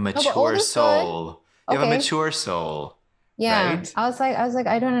No, but old mature is good. soul. You have a Okay. mature soul, Yeah. right? I was like,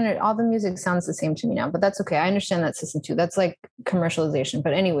 I don't know. All the music sounds the same to me now, but that's okay. I understand that system too. That's like commercialization.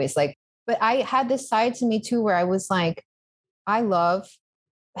 But anyways, like, but I had this side to me too where I was like, I love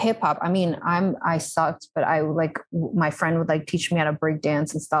hip hop. I mean, I sucked, but I like my friend would like teach me how to break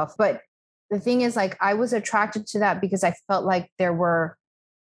dance and stuff. But the thing is, like, I was attracted to that because I felt like there was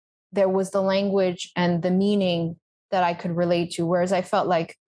the language and the meaning that I could relate to. Whereas I felt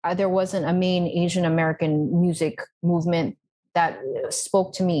like there wasn't a main Asian American music movement that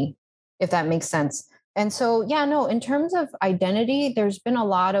spoke to me, if that makes sense. And so, yeah, no, in terms of identity, there's been a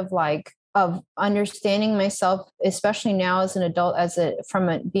lot of like, of understanding myself, especially now as an adult,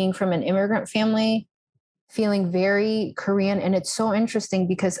 being from an immigrant family, feeling very Korean. And it's so interesting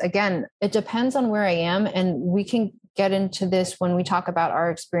because, again, it depends on where I am. And we can get into this when we talk about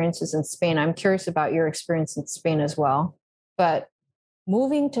our experiences in Spain. I'm curious about your experience in Spain as well. But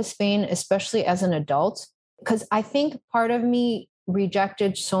moving to Spain, especially as an adult, because I think part of me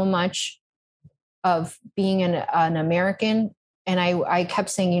rejected so much of being an American. And I kept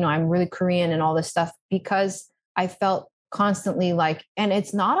saying, I'm really Korean and all this stuff because I felt constantly like, and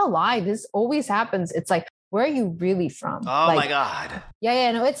it's not a lie. This always happens. It's like, where are you really from? Oh my Like, God.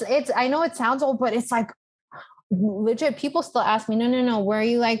 yeah, no, I know it sounds old, but it's like legit. People still ask me, no, where are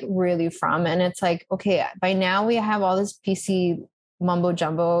you like really from? And it's like, okay, by now we have all this PC mumbo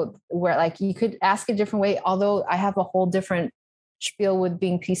jumbo where like you could ask a different way. Although I have a whole different spiel with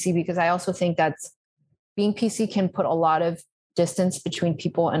being PC because I also think that's being PC can put a lot of distance between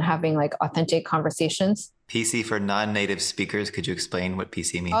people and having like authentic conversations. PC for non-native speakers. Could you explain what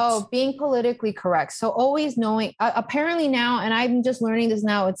PC means? Oh, being politically correct. So always knowing, apparently now, and I'm just learning this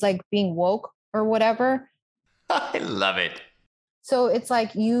now, it's like being woke or whatever. I love it. So it's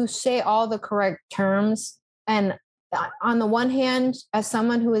like you say all the correct terms. And on the one hand, as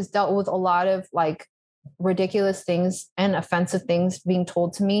someone who has dealt with a lot of like ridiculous things and offensive things being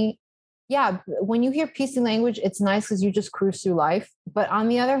told to me, yeah, when you hear PC language, it's nice because you just cruise through life. But on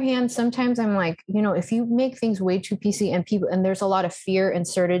the other hand, sometimes I'm like, if you make things way too PC and there's a lot of fear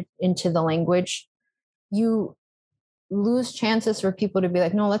inserted into the language, you lose chances for people to be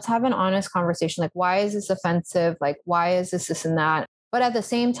like, no, let's have an honest conversation. Like, why is this offensive? Like, why is this and that? But at the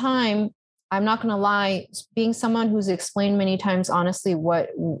same time, I'm not going to lie, being someone who's explained many times, honestly,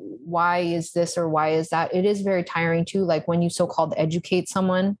 why is this or why is that? It is very tiring too. Like when you so-called educate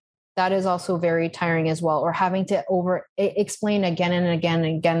someone, that is also very tiring as well. Or having to explain again and again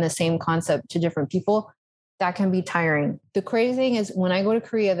and again the same concept to different people, that can be tiring. The crazy thing is when I go to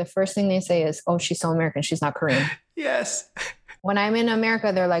Korea, the first thing they say is, oh, she's so American. She's not Korean. Yes. When I'm in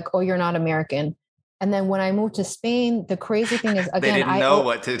America, they're like, oh, you're not American. And then when I moved to Spain, the crazy thing is, They again, didn't know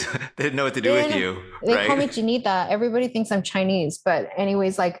what to they didn't know what to do with you, they call me right? Chinita. Everybody thinks I'm Chinese. But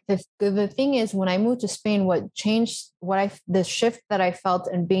anyways, like the thing is, when I moved to Spain, what changed, the shift that I felt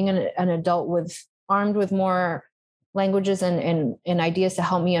and being an adult armed with more languages and ideas to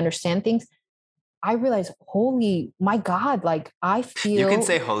help me understand things, I realized, holy my God, like I You can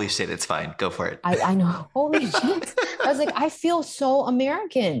say feel, holy shit, it's fine. Go for it. I know, holy shit. I was like, I feel so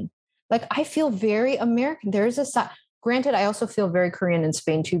American. Like I feel very American. There's a side, granted, I also feel very Korean in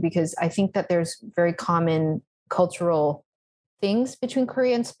Spain too, because I think that there's very common cultural things between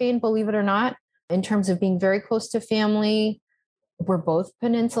Korea and Spain, believe it or not, in terms of being very close to family. We're both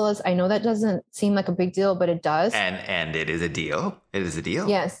peninsulas. I know that doesn't seem like a big deal, but it does. And it is a deal. It is a deal.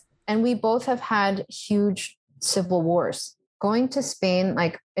 Yes. And we both have had huge civil wars. Going to Spain,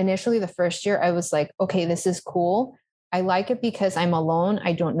 like initially the first year, I was like, okay, this is cool. I like it because I'm alone.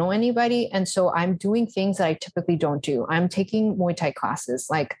 I don't know anybody. And so I'm doing things that I typically don't do. I'm taking Muay Thai classes.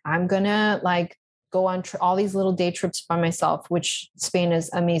 Like I'm going to like go on all these little day trips by myself, which Spain is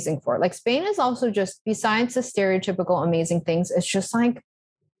amazing for. Like Spain is also just besides the stereotypical amazing things, it's just like,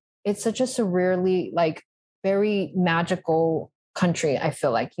 it's such a surreally like very magical country, I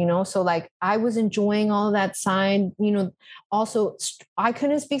feel like, so like I was enjoying all of that side, also I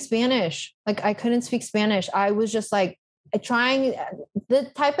couldn't speak Spanish. Like I couldn't speak Spanish. I was just like trying the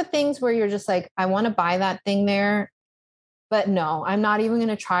type of things where you're just like, I want to buy that thing there, but no, I'm not even going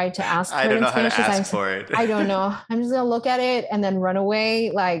to try to ask I for it don't in know how Spanish to because ask for it. I don't know. I'm just going to look at it and then run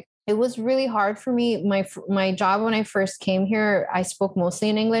away. Like it was really hard for me. My job when I first came here, I spoke mostly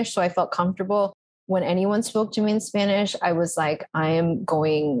in English, so I felt comfortable. When anyone spoke to me in Spanish, I was like, I am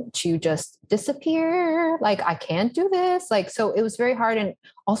going to just disappear. Like I can't do this. Like so, it was very hard, and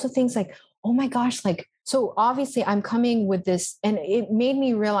also things like, oh my gosh, like So obviously I'm coming with this, and it made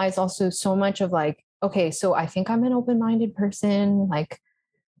me realize also so much of like, okay, so I think I'm an open-minded person, like,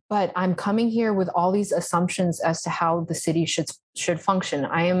 but I'm coming here with all these assumptions as to how the city should function.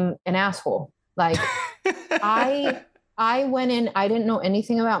 I am an asshole. Like I I went in, I didn't know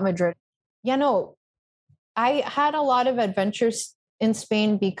anything about Madrid. Yeah, no, I had a lot of adventures in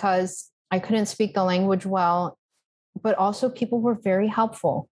Spain because I couldn't speak the language well, but also people were very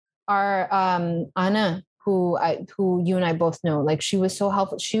helpful. Our Anna, who you and I both know, like she was so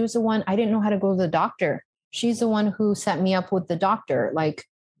helpful. She was the one, I didn't know how to go to the doctor. She's the one who set me up with the doctor. Like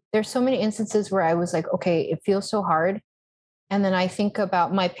there's so many instances where I was like, okay, it feels so hard. And then I think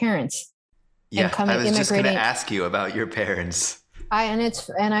about my parents and Yeah, I coming was just going to immigrating. ask you about your parents.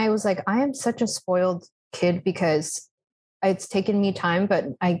 I was like, I am such a spoiled kid because it's taken me time, but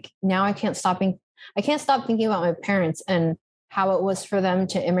I can't stop thinking about my parents and how it was for them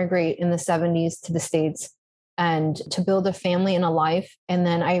to immigrate in the 70s to the States and to build a family and a life. And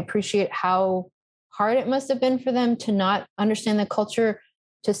then I appreciate how hard it must have been for them to not understand the culture,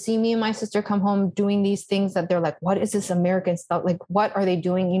 to see me and my sister come home doing these things that they're like, what is this American stuff? Like, what are they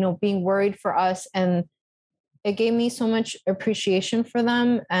doing? Being worried for us. And it gave me so much appreciation for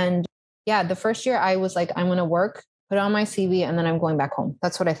them. And yeah, the first year I was like, I'm going to work, put it on my CV, and then I'm going back home.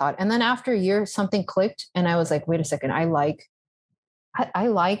 That's what I thought. And then after a year, something clicked, and I was like, wait a second, I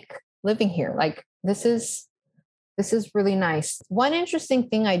like living here. Like this is really nice. One interesting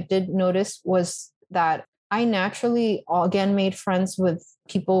thing I did notice was that I naturally again made friends with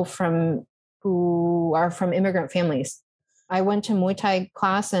people who are from immigrant families. I went to Muay Thai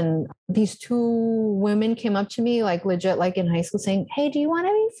class and these two women came up to me like legit, like in high school saying, hey, do you want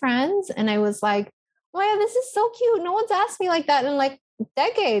to be friends? And I was like, wow, this is so cute. No one's asked me like that in like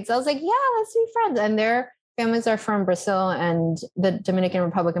decades. I was like, yeah, let's be friends. And their families are from Brazil and the Dominican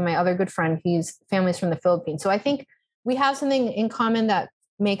Republic. And my other good friend, he's family's from the Philippines. So I think we have something in common that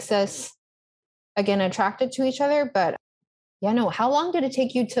makes us, again, attracted to each other. But yeah, no, how long did it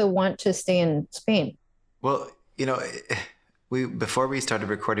take you to want to stay in Spain? Well, we before we started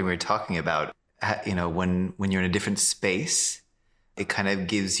recording, we were talking about when you're in a different space, it kind of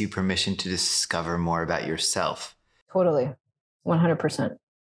gives you permission to discover more about yourself. Totally. 100%.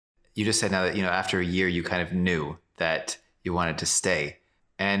 You just said now that after a year you kind of knew that you wanted to stay,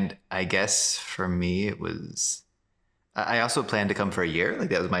 and I guess for me it was. I also planned to come for a year, like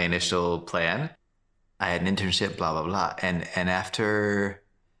that was my initial plan. I had an internship, blah blah blah, and after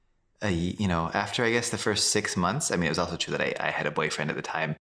after I guess the first 6 months, I mean, it was also true that I had a boyfriend at the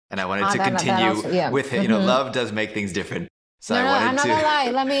time, and I wanted to That continue also, yeah. with it. Mm-hmm. Love does make things different, so No, I I'm wanted not to. gonna lie.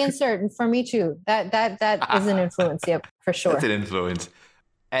 Let me insert for me too. That is an influence. Yep, for That's sure. an influence,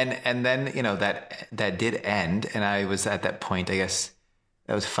 and then that did end, and I was at that point. I guess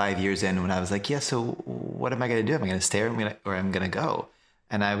that was 5 years in when I was like, yeah. So what am I going to do? Am I going to stay or I'm going to go?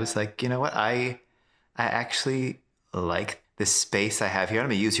 And I was like, you know what? I actually like the space I have here. I'm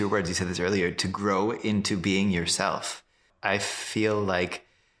going to use your words. You said this earlier, to grow into being yourself. I feel like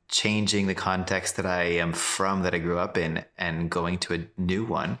changing the context that I am from, that I grew up in, and going to a new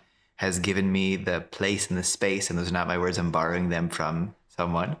one has given me the place and the space. And those are not my words. I'm borrowing them from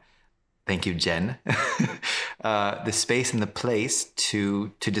someone. Thank you, Jen. The space and the place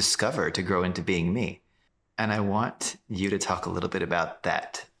to discover, to grow into being me. And I want you to talk a little bit about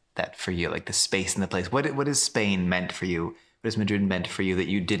that for you, like the space and the place. What has Spain meant for you? What has Madrid meant for you that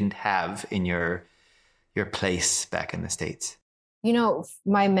you didn't have in your place back in the States?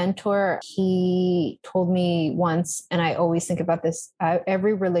 My mentor, he told me once, and I always think about this,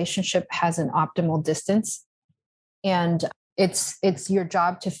 every relationship has an optimal distance. And it's your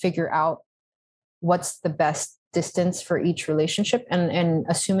job to figure out what's the best distance for each relationship, and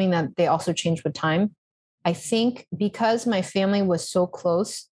assuming that they also change with time. I think because my family was so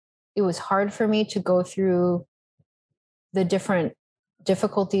close, it was hard for me to go through the different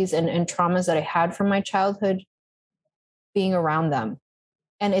difficulties and traumas that I had from my childhood being around them.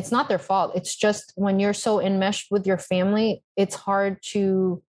 And it's not their fault. It's just when you're so enmeshed with your family, it's hard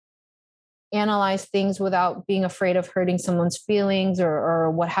to analyze things without being afraid of hurting someone's feelings or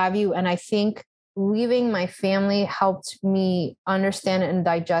what have you. And I think leaving my family helped me understand and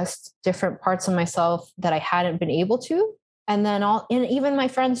digest different parts of myself that I hadn't been able to. And then and even my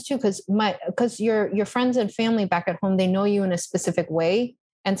friends too, because your friends and family back at home, they know you in a specific way.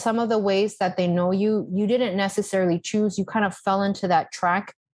 And some of the ways that they know you didn't necessarily choose. You kind of fell into that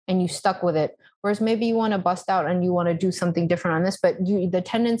track and you stuck with it. Whereas maybe you want to bust out and you want to do something different on this, but the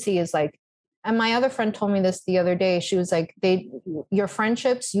tendency is like, and my other friend told me this the other day. She was like, your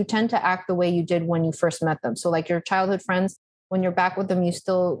friendships, you tend to act the way you did when you first met them. So like your childhood friends, when you're back with them, you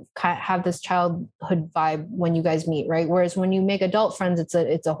still have this childhood vibe when you guys meet, right? Whereas when you make adult friends,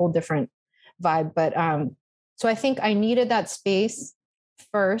 it's a whole different vibe. But so I think I needed that space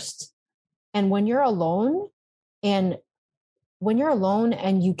first. And and when you're alone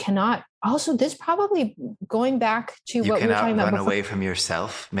and you cannot, also this probably going back to You what we were talking cannot about run before, away from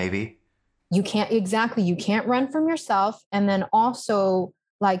yourself, maybe. you can't, exactly, you can't run from yourself. And then also,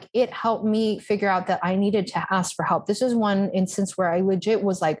 like, it helped me figure out that I needed to ask for help. This is one instance where I legit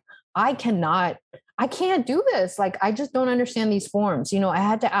was like, I can't do this. Like, I just don't understand these forms. I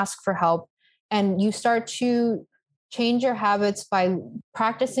had to ask for help. And you start to change your habits by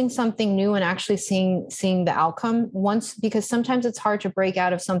practicing something new and actually seeing the outcome once, because sometimes it's hard to break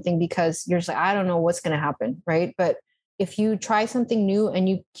out of something because you're just like, I don't know what's going to happen, right? But if you try something new and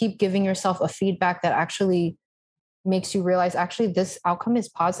you keep giving yourself a feedback that actually makes you realize, actually, this outcome is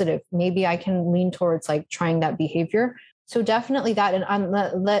positive, maybe I can lean towards like trying that behavior. So definitely that.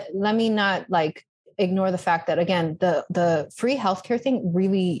 And let me not like ignore the fact that, again, the free healthcare thing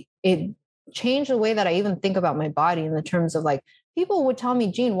really, it changed the way that I even think about my body, in the terms of like, people would tell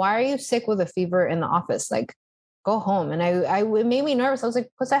me, Jean, why are you sick with a fever in the office? Like, go home. And it made me nervous. I was like,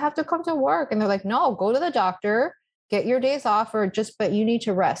 because I have to come to work. And they're like, no, go to the doctor, get your days off, but you need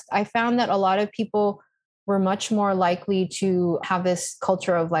to rest. I found that a lot of people were much more likely to have this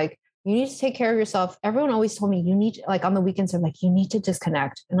culture of like, you need to take care of yourself. Everyone always told me, you need, like, on the weekends, they're like, you need to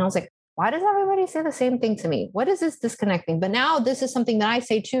disconnect. And I was like, why does everybody say the same thing to me? What is this disconnecting? But now this is something that I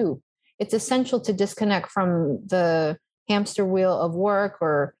say too. It's essential to disconnect from the hamster wheel of work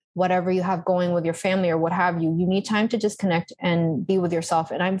or whatever you have going with your family or what have you. You need time to disconnect and be with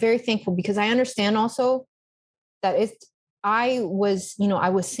yourself. And I'm very thankful, because I understand also that I was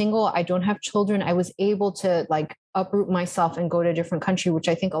single. I don't have children. I was able to like uproot myself and go to a different country, which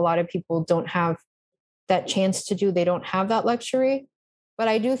I think a lot of people don't have that chance to do. They don't have that luxury. But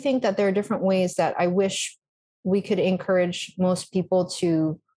I do think that there are different ways that I wish we could encourage most people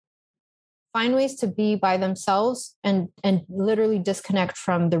to find ways to be by themselves and literally disconnect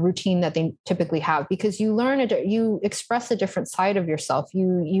from the routine that they typically have, because you express a different side of yourself.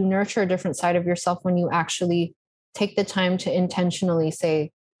 You nurture a different side of yourself when you actually take the time to intentionally say,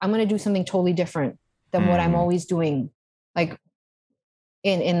 I'm going to do something totally different than what I'm always doing, like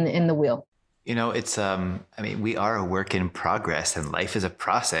in the wheel. It's I mean, we are a work in progress, and life is a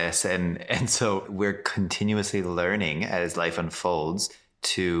process, and so we're continuously learning as life unfolds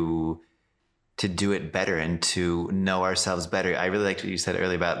to do it better and to know ourselves better. I really liked what you said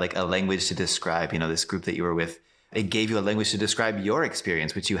earlier about like a language to describe, this group that you were with, it gave you a language to describe your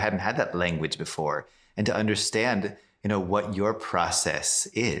experience, which you hadn't had that language before, and to understand, what your process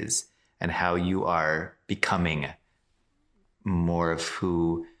is and how you are becoming more of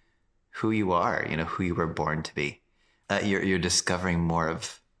who you are, who you were born to be. You're discovering more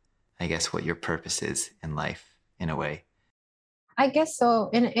of, I guess, what your purpose is in life, in a way. I guess so,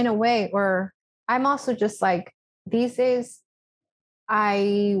 in a way. Or I'm also just like, these days,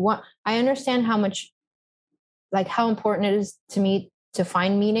 I understand how much, like, how important it is to me to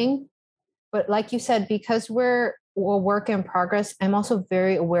find meaning. But like you said, because we're a work in progress, I'm also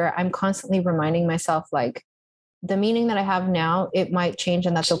very aware. I'm constantly reminding myself, like, the meaning that I have now, it might change,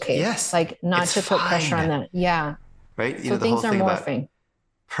 and that's okay. Yes. Like, not it's to put pressure on fine. that. Yeah. Right. So The whole things are thing about morphing.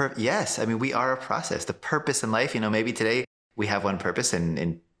 yes. I mean, we are a process. The purpose in life, maybe today we have one purpose, and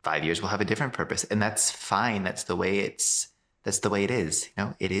in 5 years we'll have a different purpose. And that's fine. That's the way it is.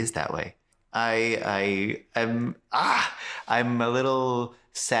 It is that way. I'm a little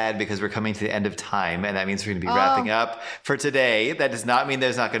sad because we're coming to the end of time, and that means we're going to be wrapping up for today. That does not mean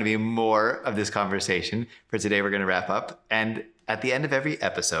there's not going to be more of this conversation. For today, we're going to wrap up. And at the end of every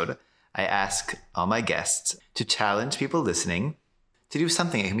episode, I ask all my guests to challenge people listening to do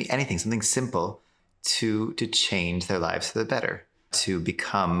something. It can be anything, something simple to change their lives for the better, to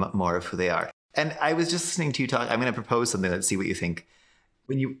become more of who they are. And I was just listening to you talk. I'm going to propose something. Let's see what you think.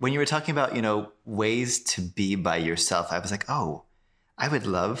 When you were talking about, ways to be by yourself, I was like, oh, I would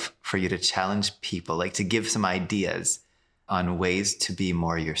love for you to challenge people, like to give some ideas on ways to be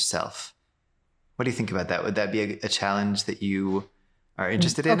more yourself. What do you think about that? Would that be a challenge that you are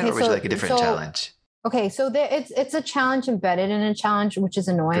interested in, or would you like a different challenge? Okay, so it's a challenge embedded in a challenge, which is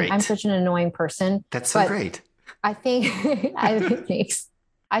annoying. Great. I'm such an annoying person. That's so great. I think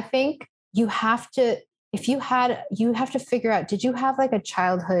I think you have to, you have to figure out, did you have like a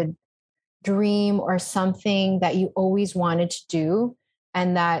childhood dream or something that you always wanted to do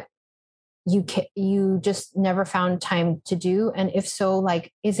and that you just never found time to do? And if so,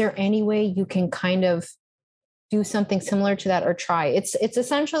 like, is there any way you can kind of do something similar to that or try? It's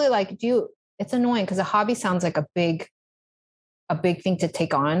essentially like, it's annoying because a hobby sounds like a big a big thing to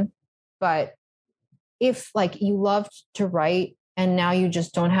take on. But if like you loved to write and now you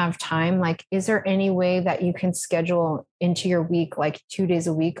just don't have time, like, is there any way that you can schedule into your week, like 2 days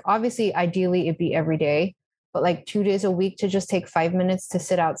a week? Obviously, ideally it'd be every day, but like 2 days a week to just take 5 minutes to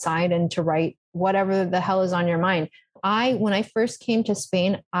sit outside and to write whatever the hell is on your mind. When I first came to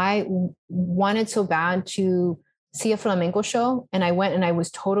Spain, I wanted so bad to see a flamenco show, and I went and I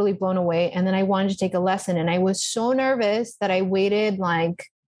was totally blown away. And then I wanted to take a lesson, and I was so nervous that I waited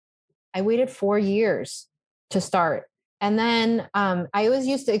 4 years to start. And then I always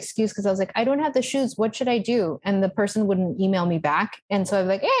used to excuse because I was like, I don't have the shoes. What should I do? And the person wouldn't email me back. And so I was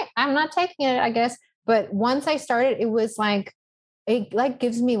like, hey, I'm not taking it, I guess. But once I started, it was like, it like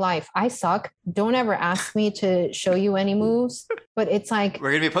gives me life. I suck. Don't ever ask me to show you any moves. But it's like, we're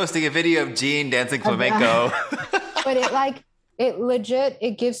going to be posting a video of Jean dancing flamenco. But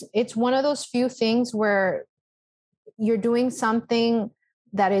it's one of those few things where you're doing something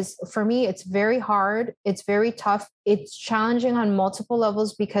that is, for me, it's very hard. It's very tough. It's challenging on multiple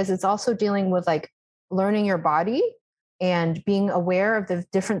levels because it's also dealing with like learning your body and being aware of the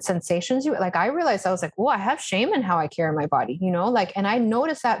different sensations. I realized I was like, oh, I have shame in how I carry my body, and I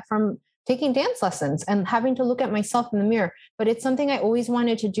noticed that from taking dance lessons and having to look at myself in the mirror. But it's something I always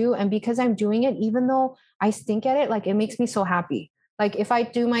wanted to do. And because I'm doing it, even though I stink at it, like it makes me so happy. Like if I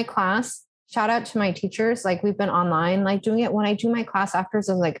do my class, shout out to my teachers. Like we've been online, like doing it. When I do my class afterwards,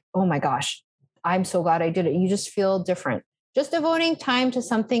 I was like, oh my gosh, I'm so glad I did it. You just feel different. Just devoting time to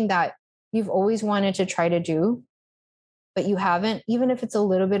something that you've always wanted to try to do, but you haven't, even if it's a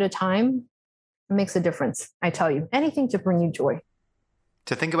little bit of time, it makes a difference. I tell you, anything to bring you joy.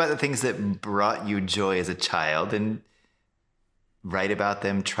 To think about the things that brought you joy as a child and write about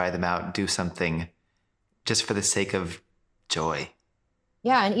them, try them out, do something just for the sake of joy.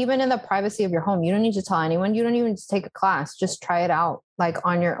 Yeah. And even in the privacy of your home, you don't need to tell anyone. You don't even need to take a class. Just try it out like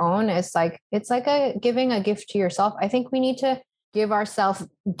on your own. It's like giving a gift to yourself. I think we need to give ourselves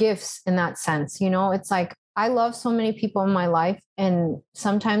gifts in that sense. It's like, I love so many people in my life. And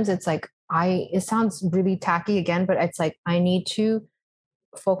sometimes it's like, it sounds really tacky again, but it's like, I need to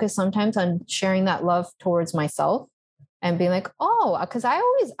focus sometimes on sharing that love towards myself and being like, oh, because I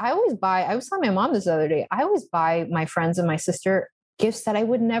always buy, I was telling my mom this the other day, I always buy my friends and my sister gifts that I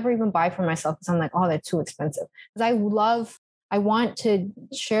would never even buy for myself because I'm like, oh, that's too expensive. Because I want to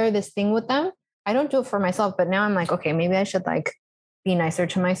share this thing with them. I don't do it for myself, but now I'm like, okay, maybe I should like be nicer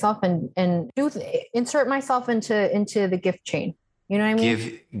to myself and insert myself into the gift chain. You know what I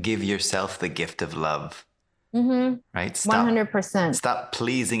mean? Give yourself the gift of love. Mm-hmm. Right? 100%. Stop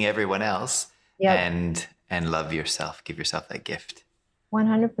pleasing everyone else. Yep. And love yourself. Give yourself that gift.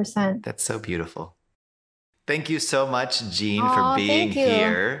 100%. That's so beautiful. Thank you so much, Jean, for being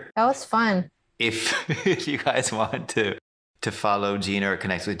here. That was fun. If you guys want to follow Jean or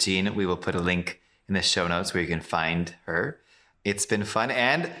connect with Jean, we will put a link in the show notes where you can find her. It's been fun,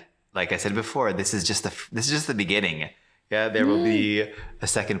 and like I said before, this is just the beginning. Yeah, there will be a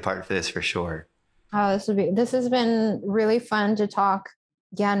second part for this for sure. Oh, this has been really fun to talk.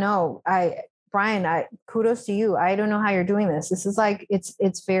 Yeah, no, Brian, kudos to you. I don't know how you're doing this. This is like, it's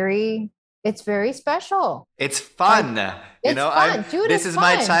very special. It's fun. Fun. Dude, this is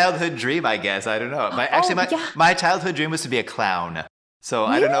my childhood dream, I guess. I don't know. My childhood dream was to be a clown. So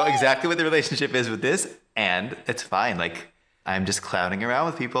I don't know exactly what the relationship is with this, and it's fine. Like, I'm just clowning around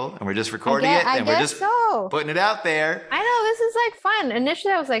with people and we're just recording it and we're just putting it out there. I know, this is like fun.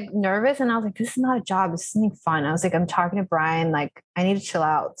 Initially I was like nervous and I was like, this is not a job. This is something fun. I was like, I'm talking to Brian. Like, I need to chill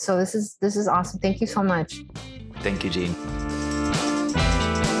out. So this is awesome. Thank you so much. Thank you, Jean.